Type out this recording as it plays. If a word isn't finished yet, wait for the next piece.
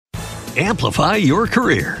Amplify your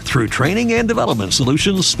career through training and development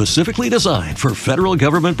solutions specifically designed for federal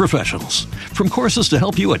government professionals. From courses to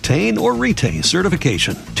help you attain or retain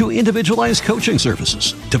certification, to individualized coaching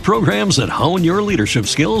services, to programs that hone your leadership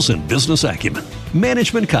skills and business acumen,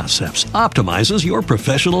 Management Concepts optimizes your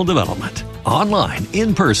professional development. Online,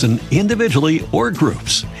 in person, individually, or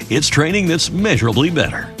groups, it's training that's measurably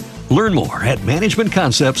better. Learn more at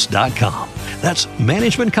managementconcepts.com. That's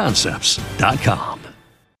managementconcepts.com.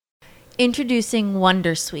 Introducing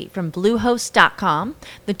Wondersuite from Bluehost.com,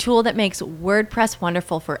 the tool that makes WordPress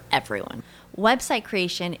wonderful for everyone. Website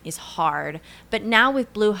creation is hard, but now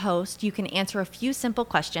with Bluehost, you can answer a few simple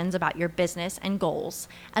questions about your business and goals,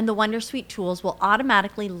 and the Wondersuite tools will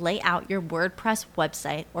automatically lay out your WordPress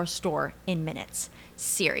website or store in minutes.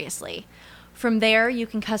 Seriously. From there, you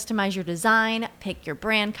can customize your design, pick your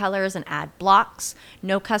brand colors, and add blocks.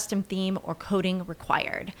 No custom theme or coding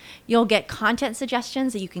required. You'll get content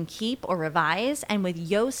suggestions that you can keep or revise, and with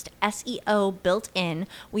Yoast SEO built in,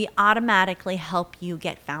 we automatically help you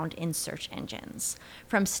get found in search engines.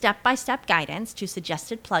 From step-by-step guidance to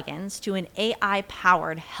suggested plugins to an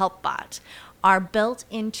AI-powered help bot, our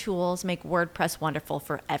built-in tools make WordPress wonderful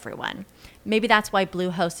for everyone. Maybe that's why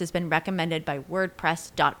Bluehost has been recommended by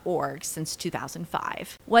WordPress.org since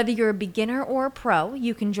 2005. Whether you're a beginner or a pro,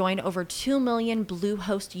 you can join over 2 million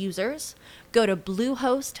Bluehost users. Go to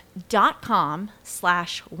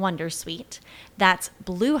bluehost.com/wondersuite. That's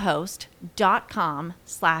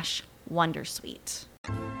bluehost.com/wondersuite.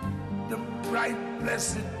 The bright,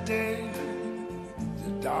 blessed day,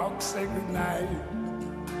 the dark, sacred night.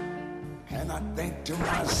 And I think to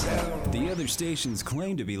myself, the other stations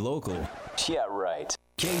claim to be local. Yeah, right.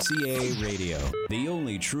 KCA Radio, the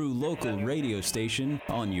only true local radio station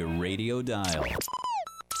on your radio dial.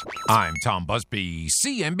 I'm Tom Busby,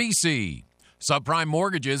 CNBC. Subprime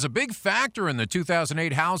mortgages, a big factor in the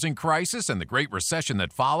 2008 housing crisis and the Great Recession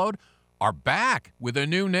that followed, are back with a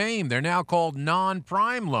new name. They're now called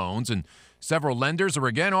non-prime loans, and several lenders are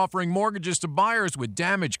again offering mortgages to buyers with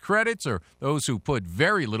damaged credits or those who put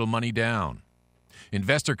very little money down.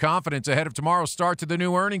 Investor confidence ahead of tomorrow's start to the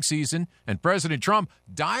new earnings season, and President Trump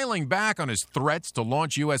dialing back on his threats to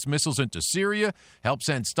launch U.S. missiles into Syria helped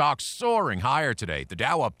send stocks soaring higher today. The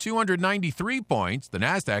Dow up 293 points, the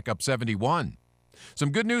Nasdaq up 71.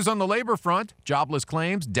 Some good news on the labor front. Jobless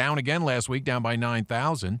claims down again last week, down by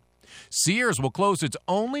 9,000. Sears will close its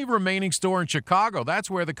only remaining store in Chicago. That's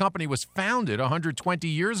where the company was founded 120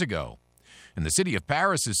 years ago. And the city of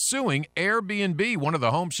Paris is suing Airbnb, one of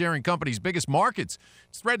the home-sharing company's biggest markets.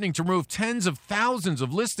 It's threatening to remove tens of thousands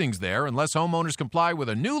of listings there unless homeowners comply with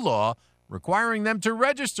a new law requiring them to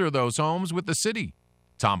register those homes with the city.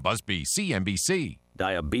 Tom Busby, CNBC.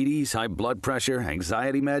 Diabetes, high blood pressure,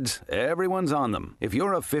 anxiety meds, everyone's on them. If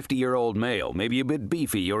you're a 50-year-old male, maybe a bit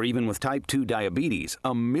beefy, or even with type 2 diabetes,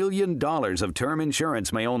 $1 million of term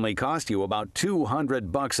insurance may only cost you about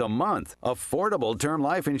 $200 a month. Affordable term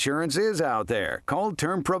life insurance is out there. Call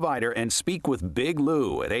Term Provider and speak with Big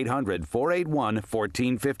Lou at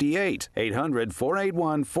 800-481-1458.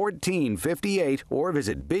 800-481-1458 or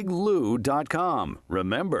visit biglou.com.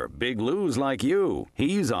 Remember, Big Lou's like you.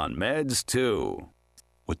 He's on meds too.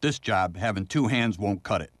 With this job, having two hands won't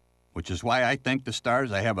cut it, which is why I thank the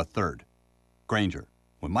stars I have a third. Grainger.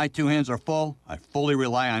 When my two hands are full, I fully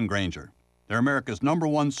rely on Grainger. They're America's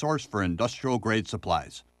 #1 source for industrial-grade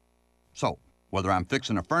supplies. So, whether I'm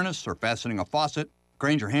fixing a furnace or fastening a faucet,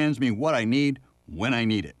 Grainger hands me what I need when I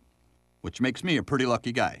need it, which makes me a pretty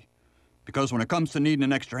lucky guy. Because when it comes to needing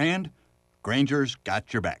an extra hand, Grainger's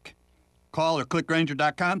got your back. Call or click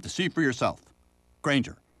Grainger.com to see for yourself.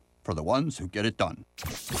 Grainger. For the ones who get it done.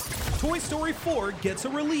 Toy Story 4 gets a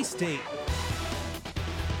release date.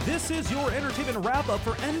 This is your entertainment wrap-up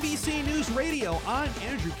for NBC News Radio. I'm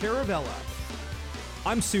Andrew Caravella.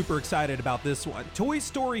 I'm super excited about this one. Toy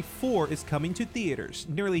Story 4 is coming to theaters,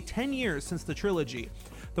 nearly 10 years since the trilogy.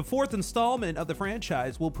 The fourth installment of the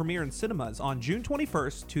franchise will premiere in cinemas on June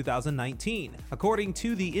 21st, 2019. According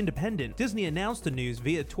to The Independent, Disney announced the news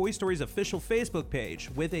via Toy Story's official Facebook page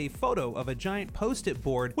with a photo of a giant post-it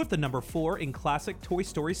board with the number 4 in classic Toy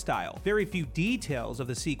Story style. Very few details of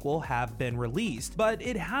the sequel have been released, but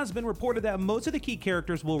it has been reported that most of the key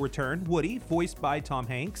characters will return. Woody, voiced by Tom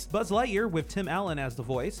Hanks, Buzz Lightyear with Tim Allen as the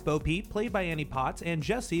voice, Bo Peep, played by Annie Potts, and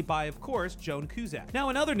Jessie by, of course, Joan Cusack. Now,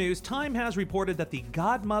 in other news, Time has reported that the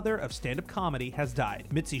God godmother of stand-up comedy, has died.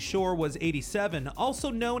 Mitzi Shore was 87,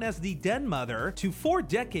 also known as the Den Mother. To 4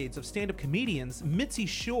 decades of stand-up comedians, Mitzi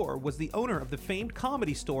Shore was the owner of the famed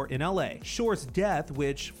Comedy Store in LA. Shore's death,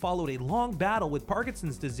 which followed a long battle with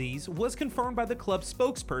Parkinson's disease, was confirmed by the club's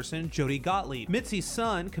spokesperson, Jody Gottlieb. Mitzi's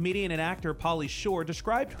son, comedian and actor Pauly Shore,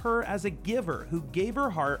 described her as a giver who gave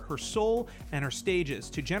her heart, her soul, and her stages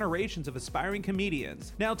to generations of aspiring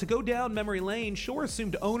comedians. Now, to go down memory lane, Shore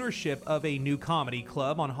assumed ownership of a new comedy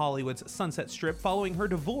club on Hollywood's Sunset Strip following her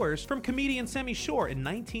divorce from comedian Sammy Shore in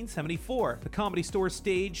 1974. The Comedy Store's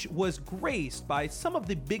stage was graced by some of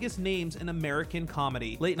the biggest names in American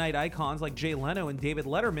comedy. Late-night icons like Jay Leno and David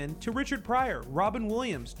Letterman to Richard Pryor, Robin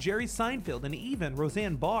Williams, Jerry Seinfeld, and even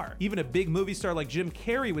Roseanne Barr. Even a big movie star like Jim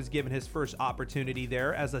Carrey was given his first opportunity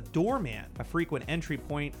there as a doorman, a frequent entry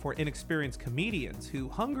point for inexperienced comedians who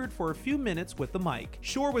hungered for a few minutes with the mic.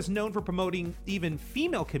 Shore was known for promoting even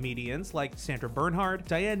female comedians like Sandra Bernhard,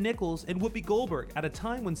 Diane Nichols, and Whoopi Goldberg at a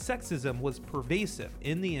time when sexism was pervasive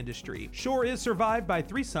in the industry. Shore is survived by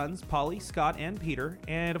 3 sons, Polly, Scott, and Peter,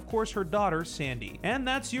 and of course her daughter, Sandy. And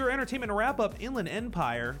that's your entertainment wrap-up, Inland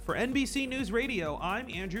Empire. For NBC News Radio, I'm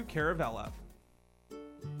Andrew Caravella.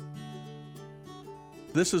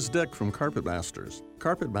 This is Dick from Carpet Masters.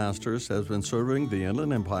 Carpet Masters has been serving the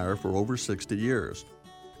Inland Empire for over 60 years.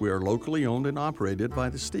 We are locally owned and operated by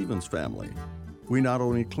the Stevens family. We not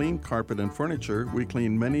only clean carpet and furniture, we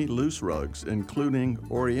clean many loose rugs, including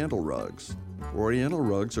Oriental rugs. Oriental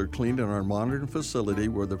rugs are cleaned in our modern facility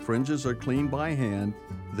where the fringes are cleaned by hand,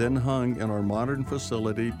 then hung in our modern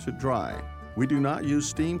facility to dry. We do not use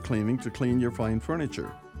steam cleaning to clean your fine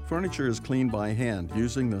furniture. Furniture is cleaned by hand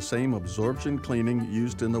using the same absorption cleaning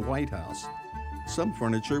used in the White House. Some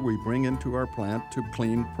furniture we bring into our plant to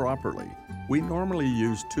clean properly. We normally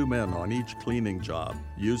use 2 men on each cleaning job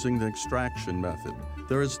using the extraction method.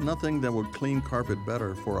 There is nothing that would clean carpet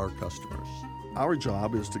better for our customers. Our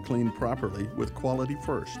job is to clean properly with quality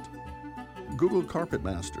first. Google Carpet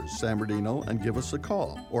Masters San Bernardino and give us a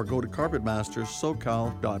call, or go to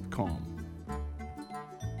carpetmasterssocal.com.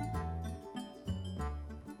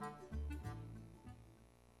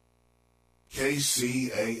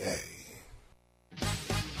 KCAA.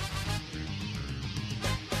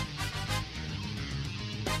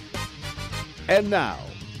 And now,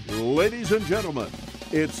 ladies and gentlemen,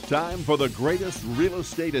 it's time for the greatest real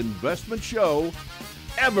estate investment show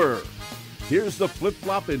ever. Here's the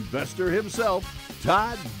flip-flop investor himself,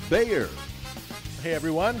 Todd Bayer. Hey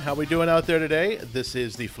everyone, how we doing out there today? This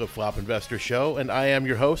is the Flip-Flop Investor Show, and I am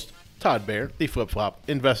your host, Todd Bayer, the Flip-Flop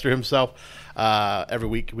Investor himself. Every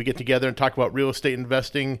week we get together and talk about real estate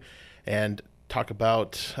investing and talk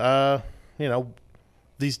about,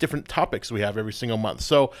 these different topics we have every single month.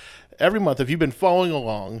 So every month, if you've been following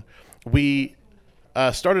along, we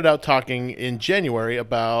started out talking in January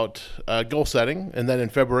about goal setting, and then in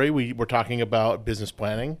February we were talking about business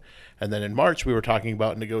planning, and then in March we were talking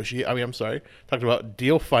about talking about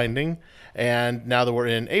deal finding, and now that we're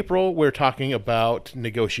in April, we're talking about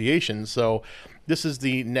negotiations. So this is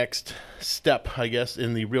the next step, I guess,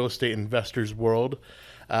 in the real estate investors world,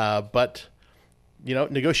 but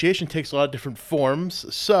negotiation takes a lot of different forms.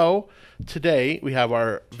 So today we have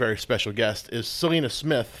our very special guest is Selena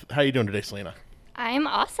Smith. How are you doing today, Selena? I'm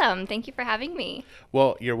awesome. Thank you for having me.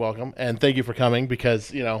 Well, you're welcome, and thank you for coming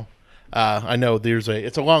because I know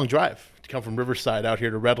it's a long drive to come from Riverside out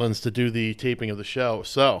here to Redlands to do the taping of the show.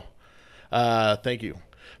 So thank you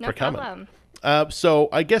for coming. No problem. So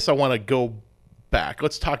I guess I want to go back.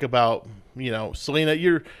 Let's talk about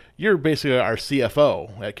Selena. You're basically our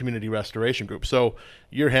CFO at Community Restoration Group. So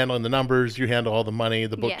you're handling the numbers, you handle all the money,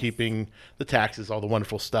 the bookkeeping, yes, the taxes, all the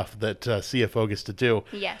wonderful stuff that CFO gets to do.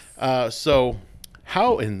 Yes. So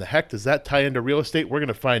how in the heck does that tie into real estate? We're going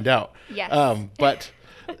to find out. Yes. But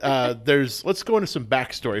let's go into some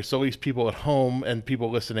backstory so at least people at home and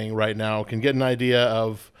people listening right now can get an idea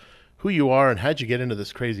of who you are and how'd you get into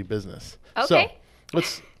this crazy business. Okay.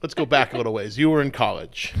 So let's go back a little ways. You were in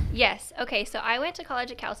college. Yes. Okay. So I went to college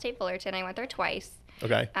at Cal State Fullerton. I went there twice.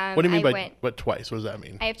 Okay. What do you mean by twice? What does that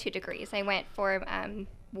mean? I have 2 degrees. I went for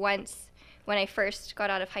once when I first got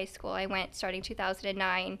out of high school. I went starting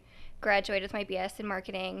 2009, graduated with my BS in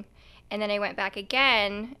marketing, and then I went back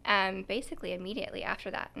again basically immediately after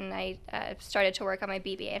that. And I started to work on my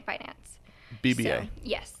BBA in finance. BBA? So,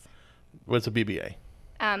 yes. What's a BBA?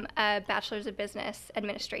 A Bachelor's of Business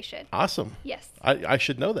Administration. Awesome. Yes. I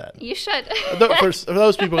should know that. You should. For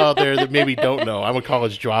those people out there that maybe don't know, I'm a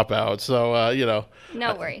college dropout, so,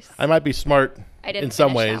 No worries. I might be smart in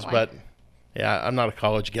some ways, but Yeah, I'm not a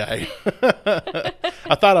college guy.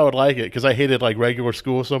 I thought I would like it because I hated like regular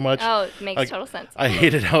school so much. Oh, it makes total sense. I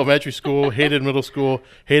hated elementary school, hated middle school,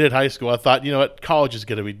 hated high school. I thought, you know what, college is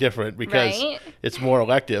going to be different because it's more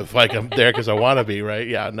elective. Like I'm there because I want to be, right?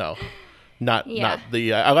 Yeah, no. Not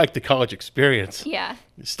the I like the college experience. Yeah.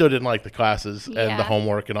 Still didn't like the classes and the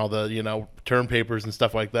homework and all the, term papers and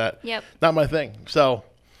stuff like that. Yep. Not my thing. So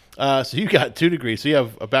you got 2 degrees. So you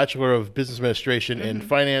have a Bachelor of Business Administration in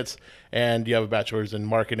finance, and you have a bachelor's in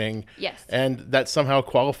marketing. Yes. And that somehow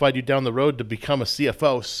qualified you down the road to become a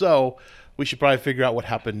CFO. So we should probably figure out what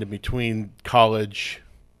happened in between college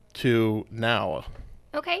to now.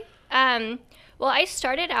 Okay. Well, I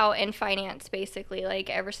started out in finance basically, like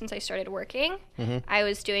ever since I started working. I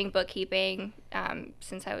was doing bookkeeping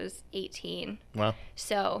since I was 18. Wow.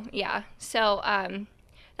 So, yeah. So,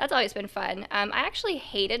 that's always been fun. I actually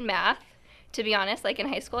hated math, to be honest, like in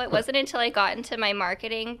high school. It wasn't until I got into my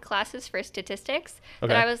marketing classes for statistics that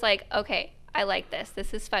I was like, okay, I like this.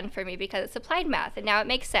 This is fun for me because it's applied math and now it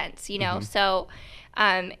makes sense, So,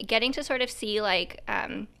 getting to sort of see like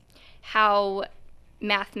how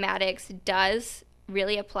mathematics does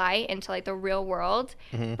really apply into like the real world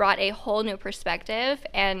brought a whole new perspective.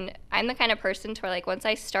 And I'm the kind of person to where like once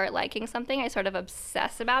I start liking something, I sort of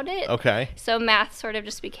obsess about it. Okay. So math sort of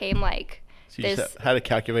just became like so you just had a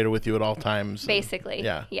calculator with you at all times. Basically.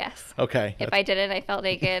 Yeah. Yes. Okay. If I didn't, I felt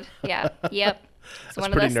naked. Yeah. Yep. It's one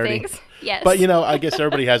of pretty those nerdy. things. Yes. But I guess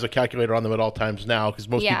everybody has a calculator on them at all times now because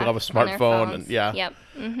most people have a smartphone and Yep.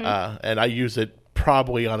 And I use it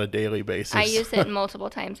probably on a daily basis. I use it multiple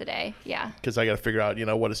times a day. Yeah. Because I got to figure out,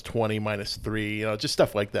 what is 20 minus 3, just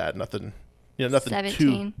stuff like that. Nothing, nothing 17.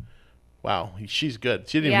 too. Wow, she's good.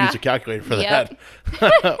 She didn't even use a calculator for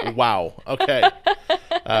that. Wow. Okay.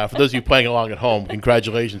 For those of you playing along at home,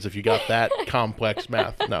 congratulations if you got that complex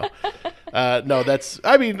math. No,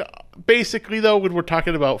 basically though, when we're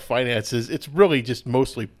talking about finances, it's really just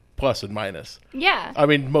mostly plus and minus. Yeah. I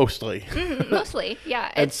mean, mostly. Mostly,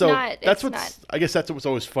 yeah. And so I guess that's what's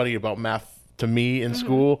always funny about math to me in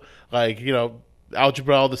school. Like,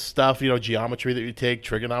 algebra, all this stuff, geometry that you take,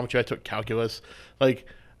 trigonometry, I took calculus. Like,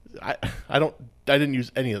 I didn't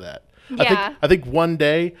use any of that. Yeah. I think one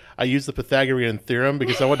day I used the Pythagorean theorem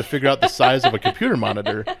because I wanted to figure out the size of a computer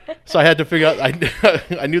monitor. So I had to figure out,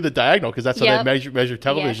 I knew the diagonal because that's how they measure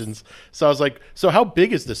televisions. Yes. So I was like, so how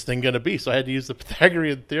big is this thing going to be? So I had to use the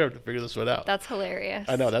Pythagorean theorem to figure this one out. That's hilarious.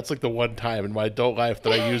 I know. That's like the one time in my adult life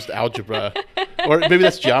that I used algebra. Or maybe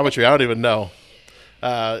that's geometry. I don't even know.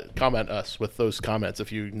 Comment us with those comments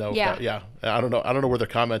if you know. Yeah. I don't know where they're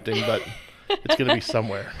commenting, but it's going to be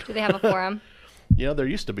somewhere. Do they have a forum? There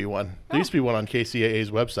used to be one. There used to be one on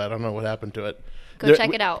KCAA's website. I don't know what happened to it.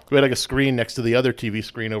 Check it out. We had like a screen next to the other TV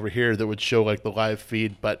screen over here that would show like the live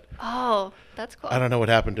feed, but oh, that's cool. I don't know what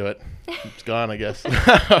happened to it. It's gone, I guess.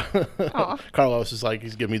 Carlos is like,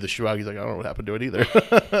 he's giving me the shrug. He's like, I don't know what happened to it either.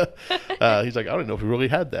 He's like, I don't know if we really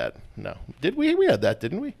had that. No. Did we? We had that,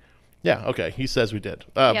 didn't we? Yeah, okay. He says we did.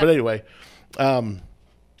 But anyway,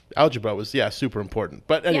 algebra was, super important.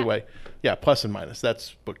 But anyway, plus and minus.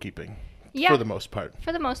 That's bookkeeping. Yeah. For the most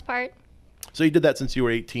part. So you did that since you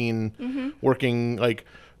were 18, working like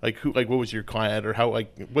what was your client or how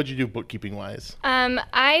what'd you do bookkeeping wise?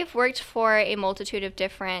 I've worked for a multitude of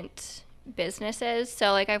different businesses.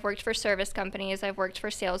 So I've worked for service companies, I've worked for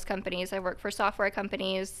sales companies, I've worked for software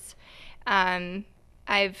companies. I've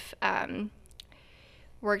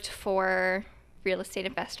worked for real estate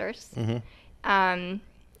investors.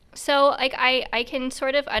 So I can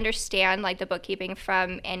sort of understand the bookkeeping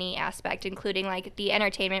from any aspect, including the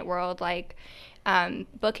entertainment world,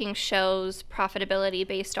 booking shows, profitability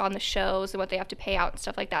based on the shows and what they have to pay out and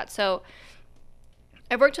stuff like that. So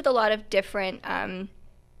I've worked with a lot of different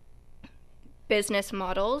business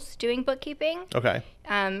models doing bookkeeping. Okay.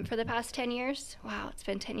 For the past 10 years. Wow, it's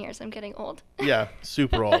been 10 years. I'm getting old. Yeah,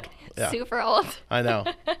 super old. Yeah. Super old. I know.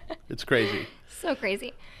 It's crazy. So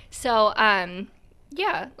crazy. So,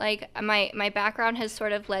 yeah, my background has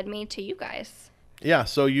sort of led me to you guys. Yeah,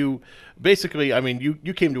 so you basically,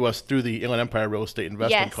 you came to us through the Inland Empire Real Estate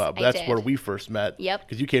Investment Club. That's where we first met. Yep.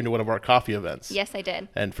 Because you came to one of our coffee events. Yes, I did.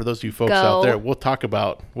 And for those of you folks out there, we'll talk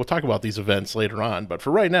about these events later on. But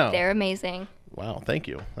for right now, they're amazing. Wow, thank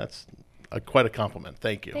you. That's quite a compliment.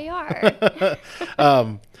 Thank you. They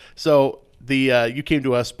are. So you came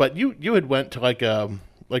to us, but you had went to like one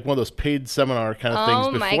of those paid seminar kind of things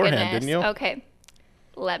beforehand, my goodness. didn't you? Okay,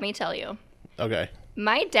 let me tell you. Okay.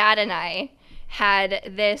 My dad and I had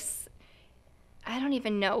this, I don't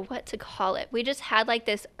even know what to call it. We just had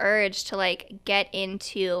this urge to get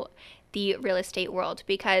into the real estate world,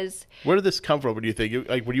 because where did this come from? What do you think?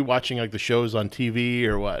 Like, were you watching like the shows on TV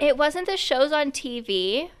or what? it wasn't the shows on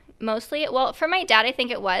TV. Mostly, well, for my dad, I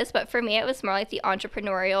think it was, but for me, it was more like the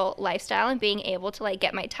entrepreneurial lifestyle and being able to like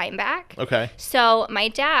get my time back. Okay. So my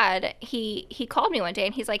dad, he called me one day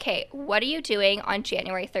and he's like, "Hey, what are you doing on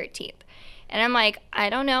January 13th?" And I'm like,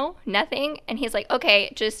 "I don't know, nothing." And he's like,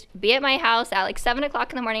 "Okay, just be at my house at like 7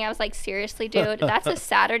 o'clock in the morning." I was like, "Seriously, dude, that's a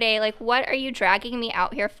Saturday. Like, what are you dragging me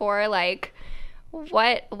out here for? Like,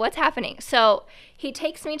 what's happening?" So he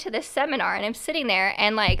takes me to this seminar and I'm sitting there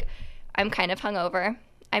and like, I'm kind of hungover.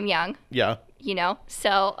 I'm young. Yeah. You know,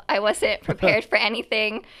 so I wasn't prepared for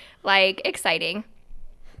anything like exciting.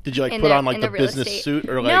 Did you like put on like the business suit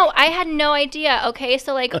or like? No, I had no idea. Okay,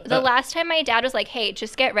 so like the last time my dad was like, "Hey,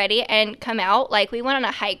 just get ready and come out." Like we went on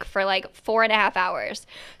a hike for like 4.5 hours.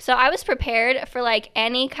 So I was prepared for like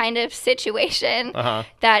any kind of situation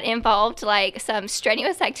that involved like some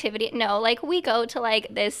strenuous activity. No, like we go to like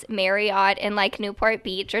this Marriott in like Newport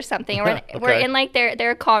Beach or something. We're in like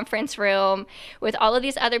their conference room with all of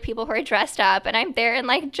these other people who are dressed up, and I'm there in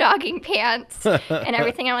like jogging pants and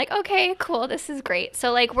everything. I'm like, okay, cool, this is great.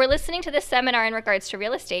 So like we're listening to this seminar in regards to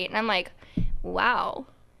real estate, and I'm like, wow,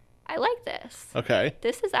 I like this. Okay.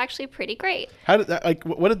 This is actually pretty great. How did that, like,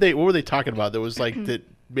 what were they talking about that was like, that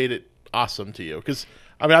made it awesome to you? Because,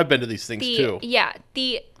 I mean, I've been to these things too. Yeah.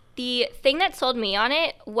 The thing that sold me on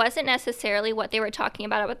it wasn't necessarily what they were talking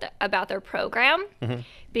about their program,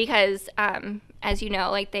 because, as you know,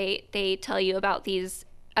 like they tell you about these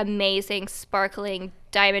amazing, sparkling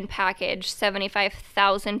diamond package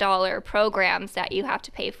 $75,000 programs that you have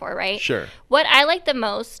to pay for, right? Sure. What I liked the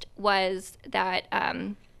most was that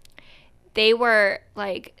they were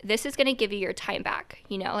like, this is going to give you your time back.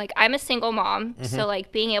 You know, like I'm a single mom, so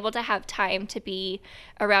like being able to have time to be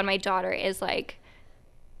around my daughter is like,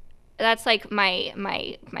 that's like my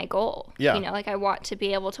goal. Yeah. You know, like I want to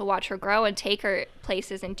be able to watch her grow and take her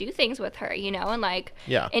places and do things with her, you know, and like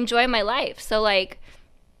enjoy my life. So like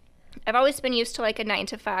I've always been used to like a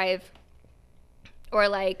 9-to-5 or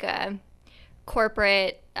like a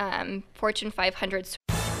corporate Fortune 500.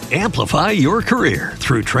 Amplify your career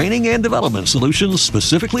through training and development solutions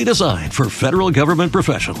specifically designed for federal government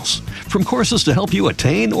professionals. From courses to help you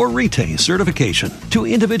attain or retain certification, to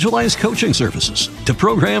individualized coaching services, to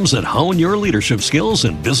programs that hone your leadership skills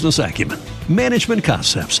and business acumen, Management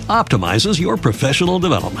Concepts optimizes your professional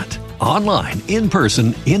development. Online, in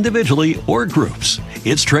person, individually, or groups,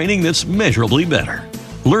 it's training that's measurably better.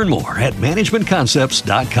 Learn more at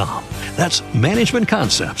managementconcepts.com. That's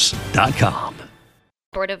managementconcepts.com.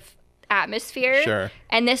 Sort of atmosphere. Sure.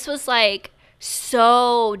 And this was like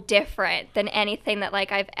so different than anything that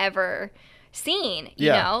like I've ever seen, you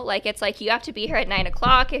know? Like it's like you have to be here at 9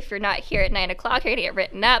 o'clock. If you're not here at 9 o'clock, you're gonna get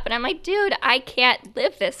written up. And I'm like, dude, I can't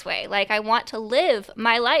live this way. Like I want to live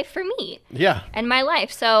my life for me. Yeah. And my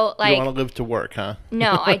life. So like, you don't want to live to work, huh?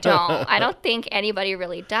 No, I don't. I don't think anybody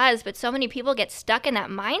really does, but so many people get stuck in that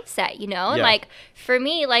mindset, you know? And like for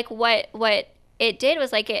me, like what it did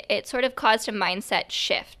was like it sort of caused a mindset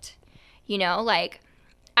shift, you know? Like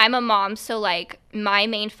I'm a mom, so like my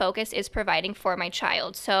main focus is providing for my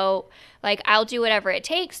child. So like I'll do whatever it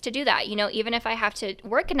takes to do that, you know, even if I have to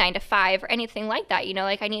work a 9-to-5 or anything like that, you know,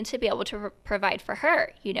 like I need to be able to provide for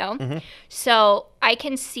her, you know? So I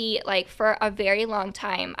can see like for a very long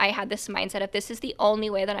time, I had this mindset of this is the only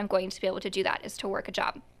way that I'm going to be able to do that is to work a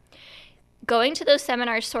job. Going to those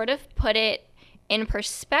seminars sort of put it in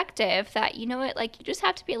perspective that, you know what, like you just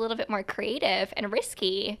have to be a little bit more creative and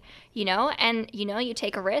risky, you know, and, you know, you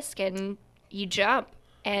take a risk and you jump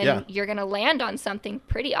and you're going to land on something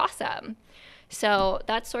pretty awesome. So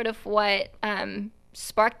that's sort of what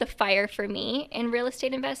sparked the fire for me in real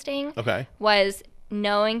estate investing. Okay. Was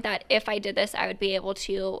knowing that if I did this, I would be able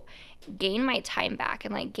to gain my time back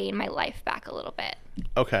and like gain my life back a little bit.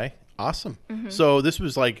 Okay. Awesome. So this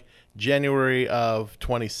was like January of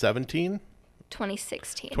 2017?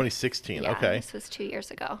 2016. 2016, yeah, okay. This was 2 years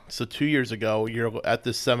ago. So 2 years ago, you're at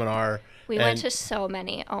this seminar. We went to so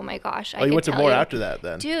many. Oh my gosh. Oh, you went to more after that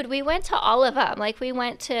then? Dude, we went to all of them. Like we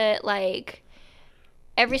went to like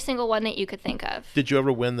every single one that you could think of. Did you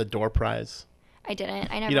ever win the door prize? I didn't.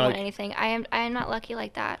 I never won anything. I am not lucky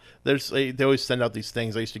like that. They always send out these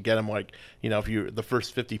things. I used to get them like, you know, if you the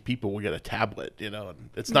first 50 people will get a tablet, you know.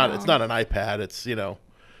 And it's not an iPad. It's, you know,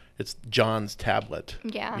 it's John's tablet.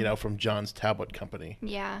 Yeah. You know, from John's Tablet Company.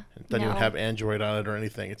 Yeah. It doesn't even have Android on it or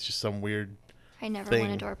anything. It's just some weird I never thing.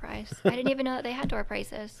 won a door prize. I didn't even know that they had door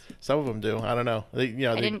prizes. Some of them do. I don't know. I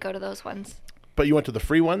didn't go to those ones. But you went to the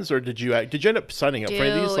free ones, or did you end up signing up for any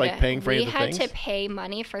of these, like paying for any of the things? We had to pay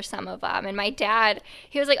money for some of them. And my dad,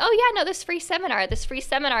 he was like, oh, yeah, no, this free seminar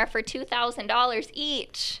for $2,000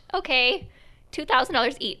 each. Okay,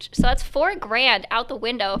 $2,000 each. So that's $4,000 out the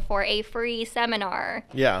window for a free seminar.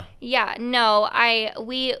 Yeah. Yeah, no,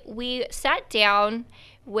 we sat down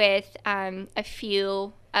with a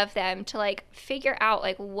few of them to like figure out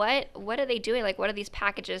like what are they doing, like what are these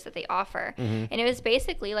packages that they offer. And it was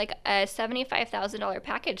basically like a $75,000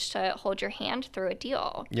 package to hold your hand through a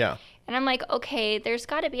deal. Yeah. And I'm like, okay, there's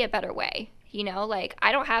got to be a better way, you know, like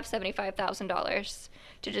I don't have $75,000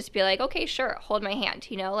 to just be like, okay, sure, hold my hand,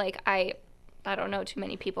 you know, like I don't know too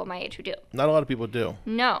many people my age who do. Not a lot of people do.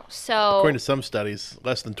 No. So according to some studies,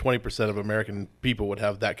 less than 20% of American people would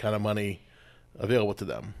have that kind of money available to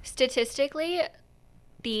them. Statistically,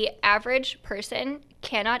 the average person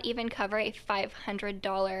cannot even cover a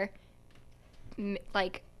 $500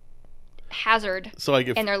 like hazard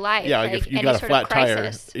in their life. Yeah, like if you got a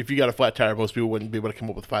flat tire, most people wouldn't be able to come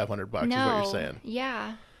up with $500. Is what you're saying?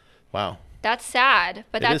 Yeah. Wow. That's sad,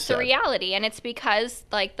 but that's the sad. reality, and it's because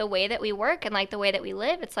like the way that we work and like the way that we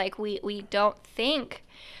live, it's like we don't think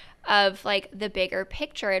of like the bigger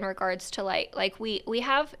picture in regards to like we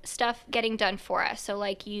have stuff getting done for us. So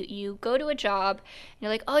like you go to a job and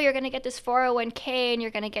you're like, oh, you're gonna get this 401k and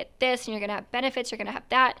you're gonna get this and you're gonna have benefits, you're gonna have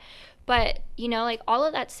that. But, you know, like all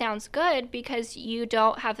of that sounds good because you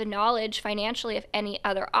don't have the knowledge financially of any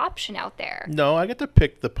other option out there. No, I get to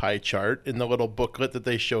pick the pie chart in the little booklet that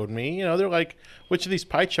they showed me. You know, they're like, which of these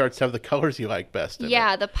pie charts have the colors you like best in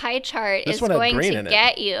Yeah, it? the pie chart This is one had going green to in it.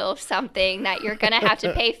 get you something that you're going to have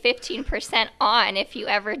to pay 15% on if you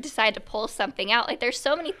ever decide to pull something out. Like there's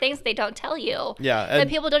so many things they don't tell you Yeah, that and-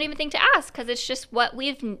 people don't even think to ask because it's just what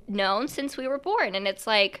we've known since we were born. And it's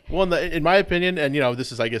like, Well, in my opinion, and, you know,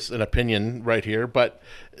 this is, I guess, an opinion right here, but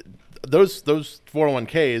those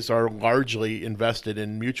 401ks are largely invested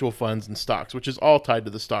in mutual funds and stocks, which is all tied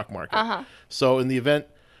to the stock market. So in the event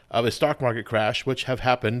of a stock market crash, which have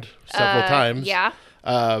happened several times,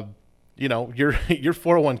 you know, your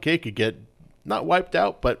 401k could get not wiped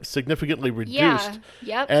out, but significantly reduced.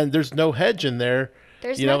 Yep. And there's no hedge in there.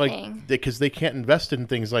 There's you know, nothing. like because they can't invest in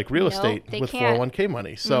things like real estate they with can't. 401k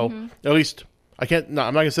money. So at least I can't. No,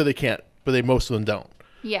 I'm not gonna say they can't, but most of them don't.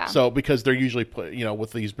 Yeah. So because they're usually, you know,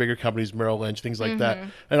 with these bigger companies, Merrill Lynch, things like that.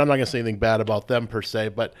 And I'm not gonna say anything bad about them per se,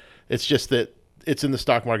 but it's just that it's in the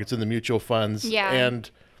stock market, it's in the mutual funds, and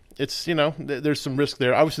it's, you know, there's some risk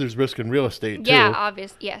there. Obviously, there's risk in real estate too. Yeah,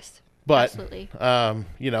 obvious. Yes. But absolutely.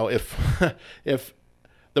 You know, if if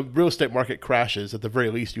the real estate market crashes, at the very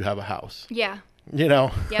least, you have a house. Yeah. You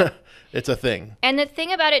know, Yep. It's a thing. And the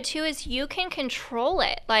thing about it too is you can control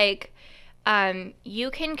it. Like, you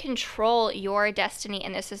can control your destiny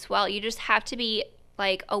in this as well. You just have to be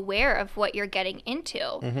like aware of what you're getting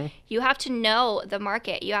into. You have to know the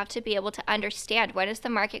market. You have to be able to understand when is the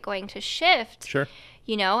market going to shift. Sure.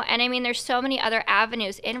 You know, and I mean, there's so many other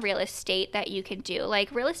avenues in real estate that you can do.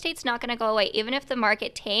 Like, real estate's not going to go away, even if the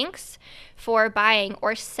market tanks for buying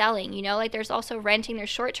or selling. You know, like there's also renting, there's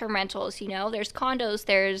short-term rentals. You know, there's condos,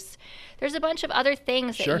 there's a bunch of other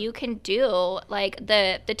things Sure. that you can do, like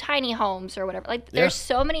the tiny homes or whatever. Like, there's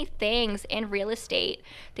so many things in real estate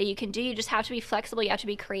that you can do. You just have to be flexible. You have to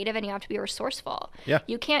be creative, and you have to be resourceful. Yeah.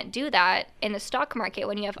 You can't do that in the stock market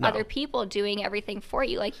when you have other people doing everything for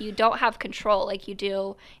you. Like, you don't have control like you do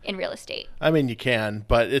in real estate. I mean, you can,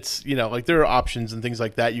 but it's, you know, like there are options and things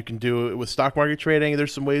like that you can do with stock market trading.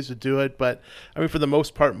 There's some ways to do it, but I mean, for the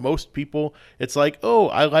most part, most people, it's like, oh,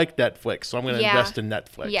 I like Netflix, so I'm going to invest in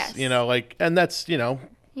Netflix. Yes. You know, like, and that's, you know,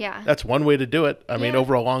 Yeah. that's one way to do it. I mean,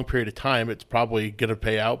 over a long period of time, it's probably going to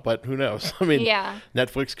pay out, but who knows? I mean,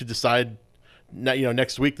 Netflix could decide, you know,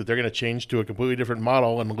 next week that they're going to change to a completely different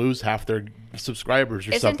model and lose half their subscribers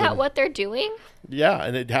or something. Isn't that what they're doing? Yeah,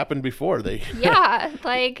 and it happened before. Yeah,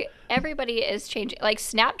 like everybody is changing. Like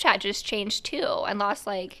Snapchat just changed too and lost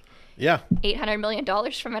like $800 million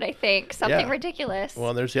from it, I think. Something ridiculous.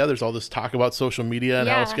 Well, there's all this talk about social media and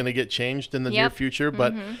how it's going to get changed in the near future.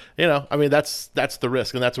 But, you know, I mean, that's the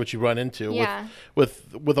risk, and that's what you run into. Yeah. With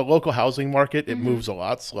a local housing market, it moves a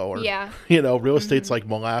lot slower. Yeah. You know, real estate's like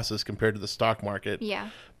molasses compared to the stock market. Yeah.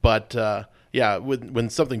 But, when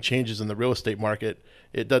something changes in the real estate market,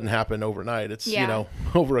 it doesn't happen overnight. It's, you know,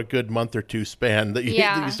 over a good month or two span that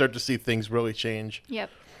you start to see things really change. Yep.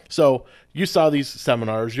 So you saw these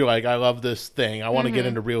seminars. You're like, I love this thing. I want to get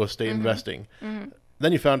into real estate investing.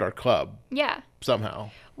 Then you found our club. Yeah. Somehow.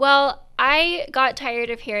 Well, I got tired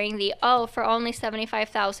of hearing for only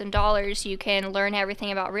 $75,000 you can learn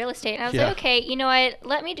everything about real estate. And I was like, okay, you know what?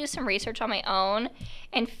 Let me do some research on my own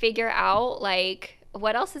and figure out like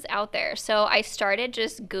what else is out there? So I started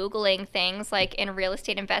just Googling things like in real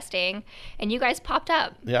estate investing, and you guys popped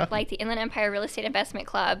up. Yeah. Like the Inland Empire Real Estate Investment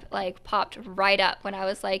Club, like popped right up when I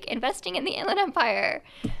was like investing in the Inland Empire.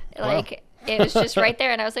 Like it was just right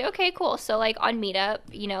there, and I was like, okay, cool. So like on Meetup,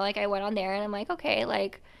 you know, like I went on there and I'm like, okay,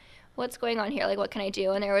 like what's going on here? Like what can I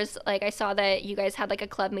do? And there was like, I saw that you guys had like a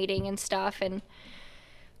club meeting and stuff, and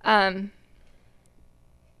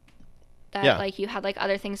that like you had like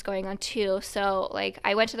other things going on too. So like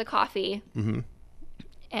I went to the coffee and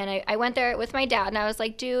I went there with my dad, and I was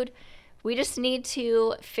like, dude, we just need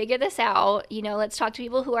to figure this out. You know, let's talk to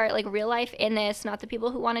people who are like real life in this, not the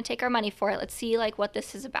people who want to take our money for it. Let's see like what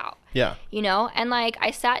this is about. Yeah. You know, and like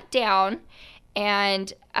I sat down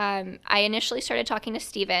and I initially started talking to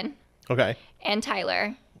Steven. Okay. And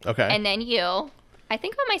Tyler. Okay. And then you. I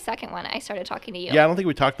think on my second one, I started talking to you. Yeah, I don't think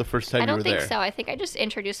we talked the first time you were there. I don't think so. I think I just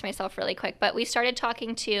introduced myself really quick. But we started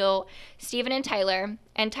talking to Steven and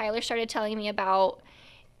Tyler started telling me about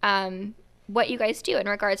what you guys do in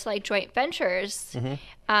regards to like joint ventures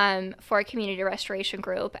for a community restoration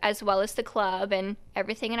group, as well as the club and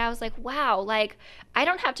everything. And I was like, wow, like I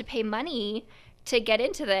don't have to pay money to get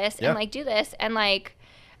into this and like do this. And like,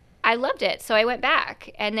 I loved it. So I went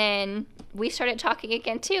back, and then we started talking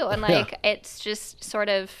again too. And like, it's just sort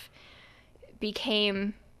of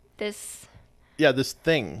became this. Yeah, this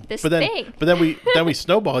thing. But then we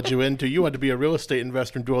snowballed you into, you wanted to be a real estate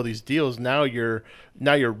investor and do all these deals. Now you're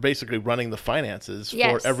basically running the finances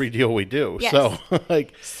for every deal we do. Yes. So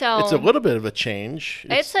like, so it's a little bit of a change.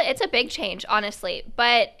 It's a big change, honestly,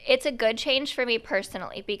 but it's a good change for me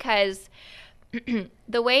personally, because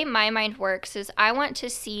the way my mind works is I want to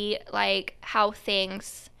see like how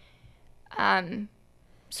things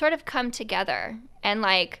sort of come together, and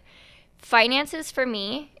like finances for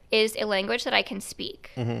me is a language that I can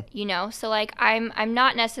speak, you know? So like I'm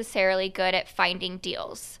not necessarily good at finding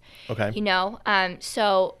deals, you know?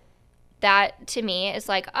 So that to me is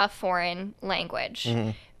like a foreign language.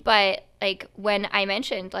 But like when I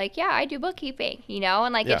mentioned like, yeah, I do bookkeeping, you know?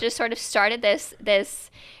 And like it just sort of started this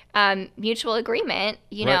mutual agreement,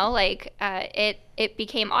 you know, like it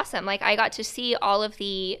became awesome. Like I got to see all of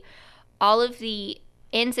the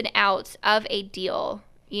ins and outs of a deal,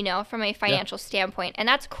 you know, from a financial standpoint. And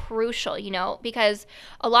that's crucial, you know, because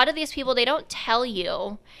a lot of these people, they don't tell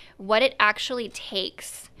you what it actually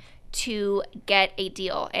takes to get a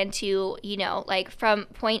deal and to, you know, like from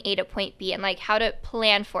point A to point B, and like how to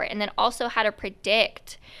plan for it, and then also how to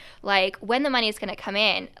predict like when the money is going to come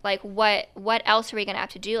in, like what else are we going to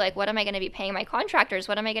have to do? Like, what am I going to be paying my contractors?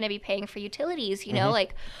 What am I going to be paying for utilities? You know,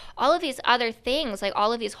 like all of these other things, like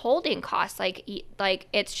all of these holding costs, like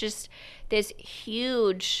it's just this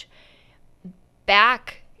huge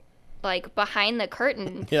behind the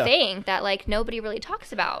curtain thing that like nobody really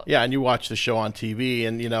talks about. Yeah, and you watch the show on TV,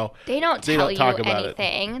 and you know they don't tell you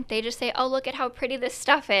anything. They just say, "Oh, look at how pretty this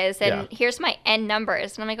stuff is, and here's my end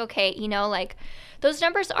numbers." And I'm like, okay, you know, like those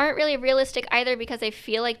numbers aren't really realistic either, because I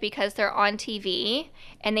feel like because they're on TV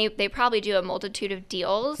and they probably do a multitude of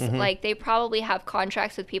deals, like they probably have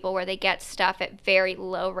contracts with people where they get stuff at very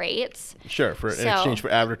low rates. Sure, in exchange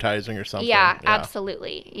for advertising or something. Yeah,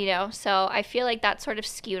 absolutely. You know, so I feel like that's sort of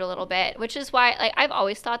skewed a little bit, which is why like I've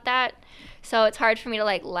always thought that. So it's hard for me to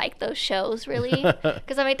like those shows really,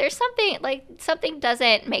 because I'm like, there's something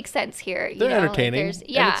doesn't make sense here. They're entertaining.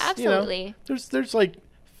 Like, absolutely. You know, there's like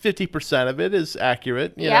 50% of it is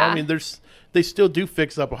accurate. You know, I mean, they still do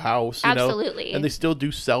fix up a house, you know, and they still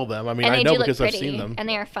do sell them. I mean, I know because I've seen them. And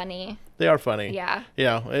they are funny. They are funny. Yeah.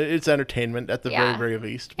 Yeah. It's entertainment at the very, very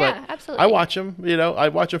least. But absolutely. I watch them, you know, I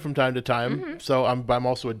watch them from time to time. So I'm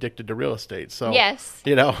also addicted to real estate. So,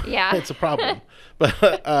 you know, it's a problem. But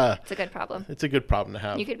it's a good problem. It's a good problem to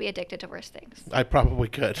have. You could be addicted to worse things. I probably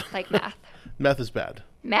could. Like math. Math is bad.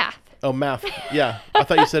 Math. Oh, math. Yeah. I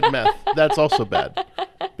thought you said meth. That's also bad.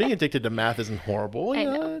 Being addicted to math isn't horrible. I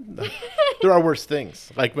know. There are worse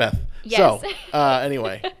things, like meth. Yes. So,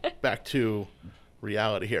 anyway, back to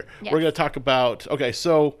reality here. Yes. We're going to talk about,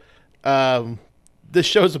 so this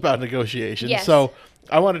show's about negotiation. Yes. So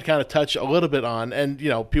I wanted to kind of touch a little bit on, and, you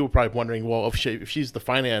know, people are probably wondering, well, if she's the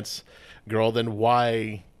finance girl, then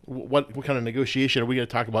why, what kind of negotiation are we going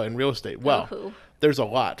to talk about in real estate? Well, there's a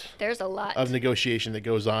lot. There's a lot of negotiation that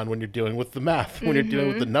goes on when you're dealing with the math, when you're dealing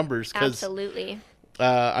with the numbers. Absolutely.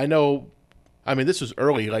 I know, I mean, this was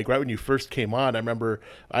early, like right when you first came on. I remember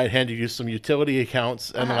I had handed you some utility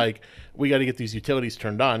accounts, and like, we got to get these utilities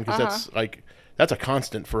turned on, because that's like, that's a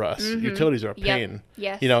constant for us. Utilities are a pain.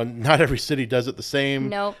 Yes. You know, not every city does it the same.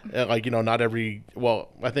 Nope. Like, you know, not every, well,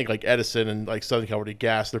 I think like Edison and like Southern California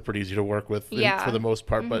Gas, they're pretty easy to work with for the most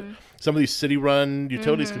part. But some of these city-run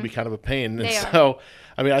utilities can be kind of a pain. And so,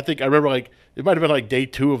 I mean, I remember like, it might have been like day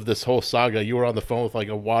 2 of this whole saga. You were on the phone with like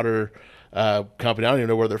a water company. I don't even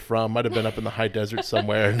know where they're from. Might have been up in the high desert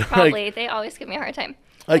somewhere. Probably. Like, they always give me a hard time.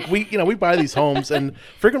 Like we buy these homes and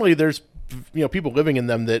frequently there's, you know, people living in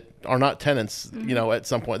them that are not tenants, you know, at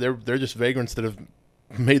some point. They're just vagrants that have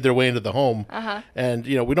made their way into the home. And,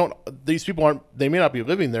 you know, these people they may not be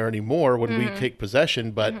living there anymore when we take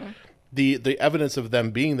possession, but the evidence of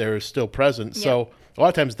them being there is still present. Yep. So a lot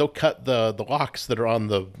of times they'll cut the locks that are on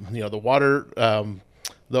the, you know, the water,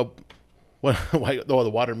 the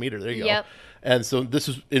water meter. There you go. And so this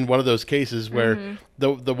is in one of those cases where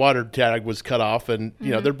the water tag was cut off, and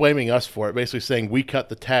you know they're blaming us for it, basically saying we cut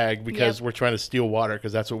the tag because we're trying to steal water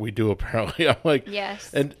because that's what we do apparently. I'm like,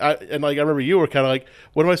 yes. And I remember you were kind of like,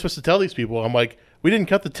 what am I supposed to tell these people? I'm like, we didn't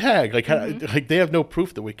cut the tag. Like, like they have no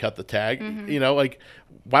proof that we cut the tag. You know, like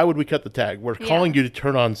why would we cut the tag? We're calling you to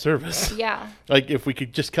turn on service. Yeah. Like if we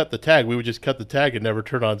could just cut the tag, we would just cut the tag and never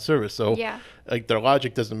turn on service. So like their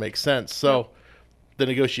logic doesn't make sense. So. The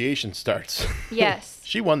negotiation starts. Yes.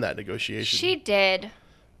 She won that negotiation. She did.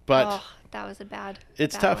 But that was it's bad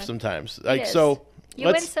tough one. Sometimes. Like so you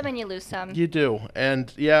win some and you lose some. You do.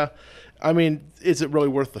 And I mean, is it really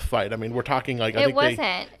worth the fight? I mean, we're talking like it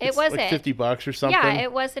wasn't like $50 or something. Yeah,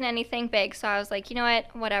 it wasn't anything big. So I was like, you know what?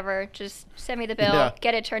 Whatever. Just send me the bill,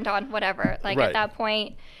 get it turned on, whatever. Like at that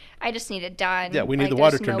point I just need it done. Yeah, we need the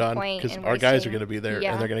water turned on because our guys are going to be there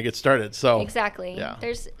and they're going to get started. So exactly. Yeah.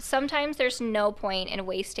 Sometimes there's no point in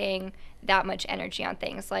wasting that much energy on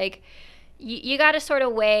things. Like you got to sort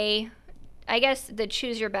of weigh. I guess the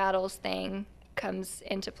choose your battles thing comes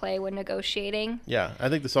into play when negotiating. Yeah, I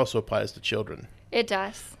think this also applies to children. It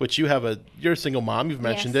does. Which you're a single mom. You've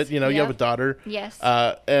mentioned it. You know, you have a daughter. Yes.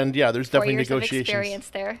 And there's 4 definitely years negotiations. Of experience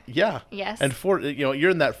there. Yeah. Yes. And you're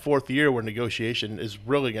in that 4th year where negotiation is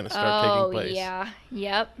really going to start taking place. Oh yeah.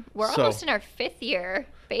 Yep. We're almost in our 5th year.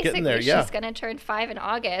 Basically, there, she's going to turn 5 in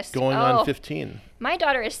August. Going on 15. My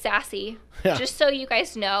daughter is sassy. Yeah. Just so you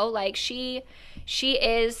guys know, like she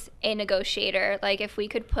is a negotiator. Like if we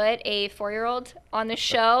could put a 4-year-old on the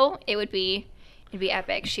show, it'd be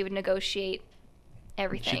epic. She would negotiate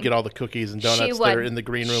everything. She'd get all the cookies and donuts that are in the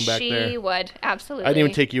green room back there. She would, absolutely. I didn't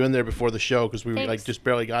even take you in there before the show because we were Thanks. just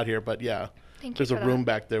barely got here. But there's a room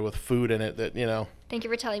back there with food in it that, you know. Thank you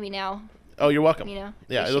for telling me now. Oh, you're welcome. You know,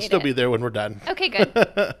 yeah, it'll still be there when we're done. Okay, good.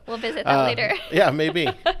 We'll visit that later. Yeah, maybe.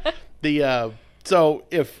 So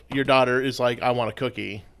if your daughter is like, I want a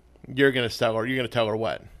cookie, you're gonna tell her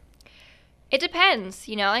what? It depends.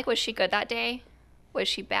 You know, like was she good that day? Was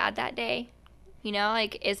she bad that day? You know,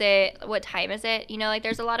 like what time is it? You know, like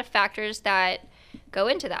there's a lot of factors that go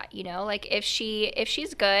into that, you know? Like if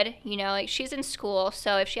she's good, you know, like she's in school,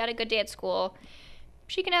 so if she had a good day at school,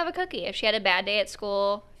 she can have a cookie. If she had a bad day at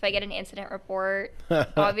school, if I get an incident report,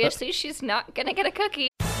 obviously she's not going to get a cookie.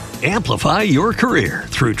 Amplify your career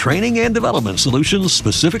through training and development solutions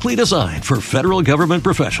specifically designed for federal government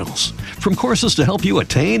professionals. From courses to help you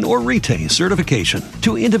attain or retain certification,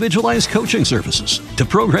 to individualized coaching services, to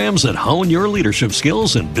programs that hone your leadership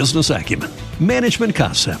skills and business acumen, Management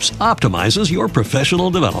Concepts optimizes your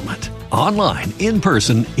professional development. Online, in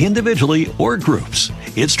person, individually, or groups,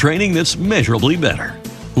 it's training that's measurably better.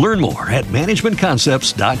 Learn more at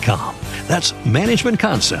managementconcepts.com. That's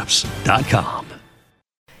managementconcepts.com.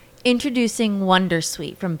 Introducing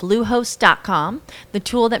Wondersuite from Bluehost.com, the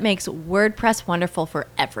tool that makes WordPress wonderful for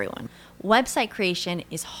everyone. Website creation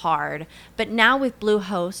is hard, but now with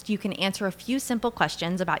Bluehost, you can answer a few simple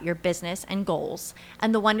questions about your business and goals,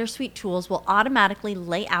 and the Wondersuite tools will automatically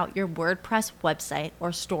lay out your WordPress website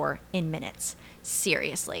or store in minutes.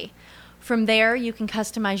 Seriously. From there, you can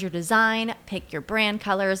customize your design, pick your brand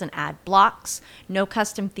colors, and add blocks. No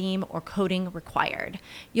custom theme or coding required.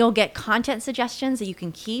 You'll get content suggestions that you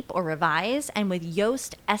can keep or revise, and with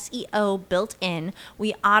Yoast SEO built in,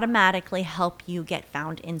 we automatically help you get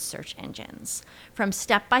found in search engines. From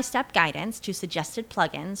step-by-step guidance to suggested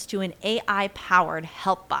plugins to an AI-powered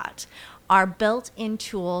help bot, our built-in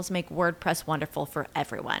tools make WordPress wonderful for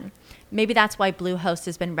everyone. Maybe that's why Bluehost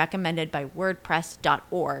has been recommended by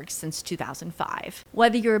WordPress.org since 2005.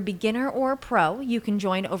 Whether you're a beginner or a pro, you can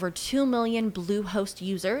join over 2 million Bluehost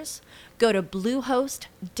users. Go to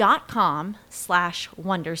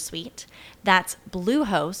bluehost.com/wondersuite. That's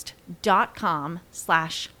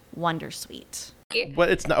bluehost.com/wondersuite. But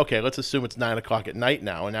it's not okay. Let's assume it's 9 o'clock at night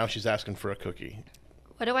now, and now she's asking for a cookie.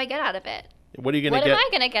 What do I get out of it? What are you going to What get? am I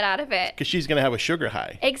going to get out of it? Because she's going to have a sugar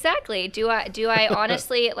high. Exactly. Do I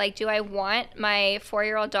honestly, like, do I want my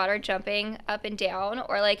 4-year-old daughter jumping up and down,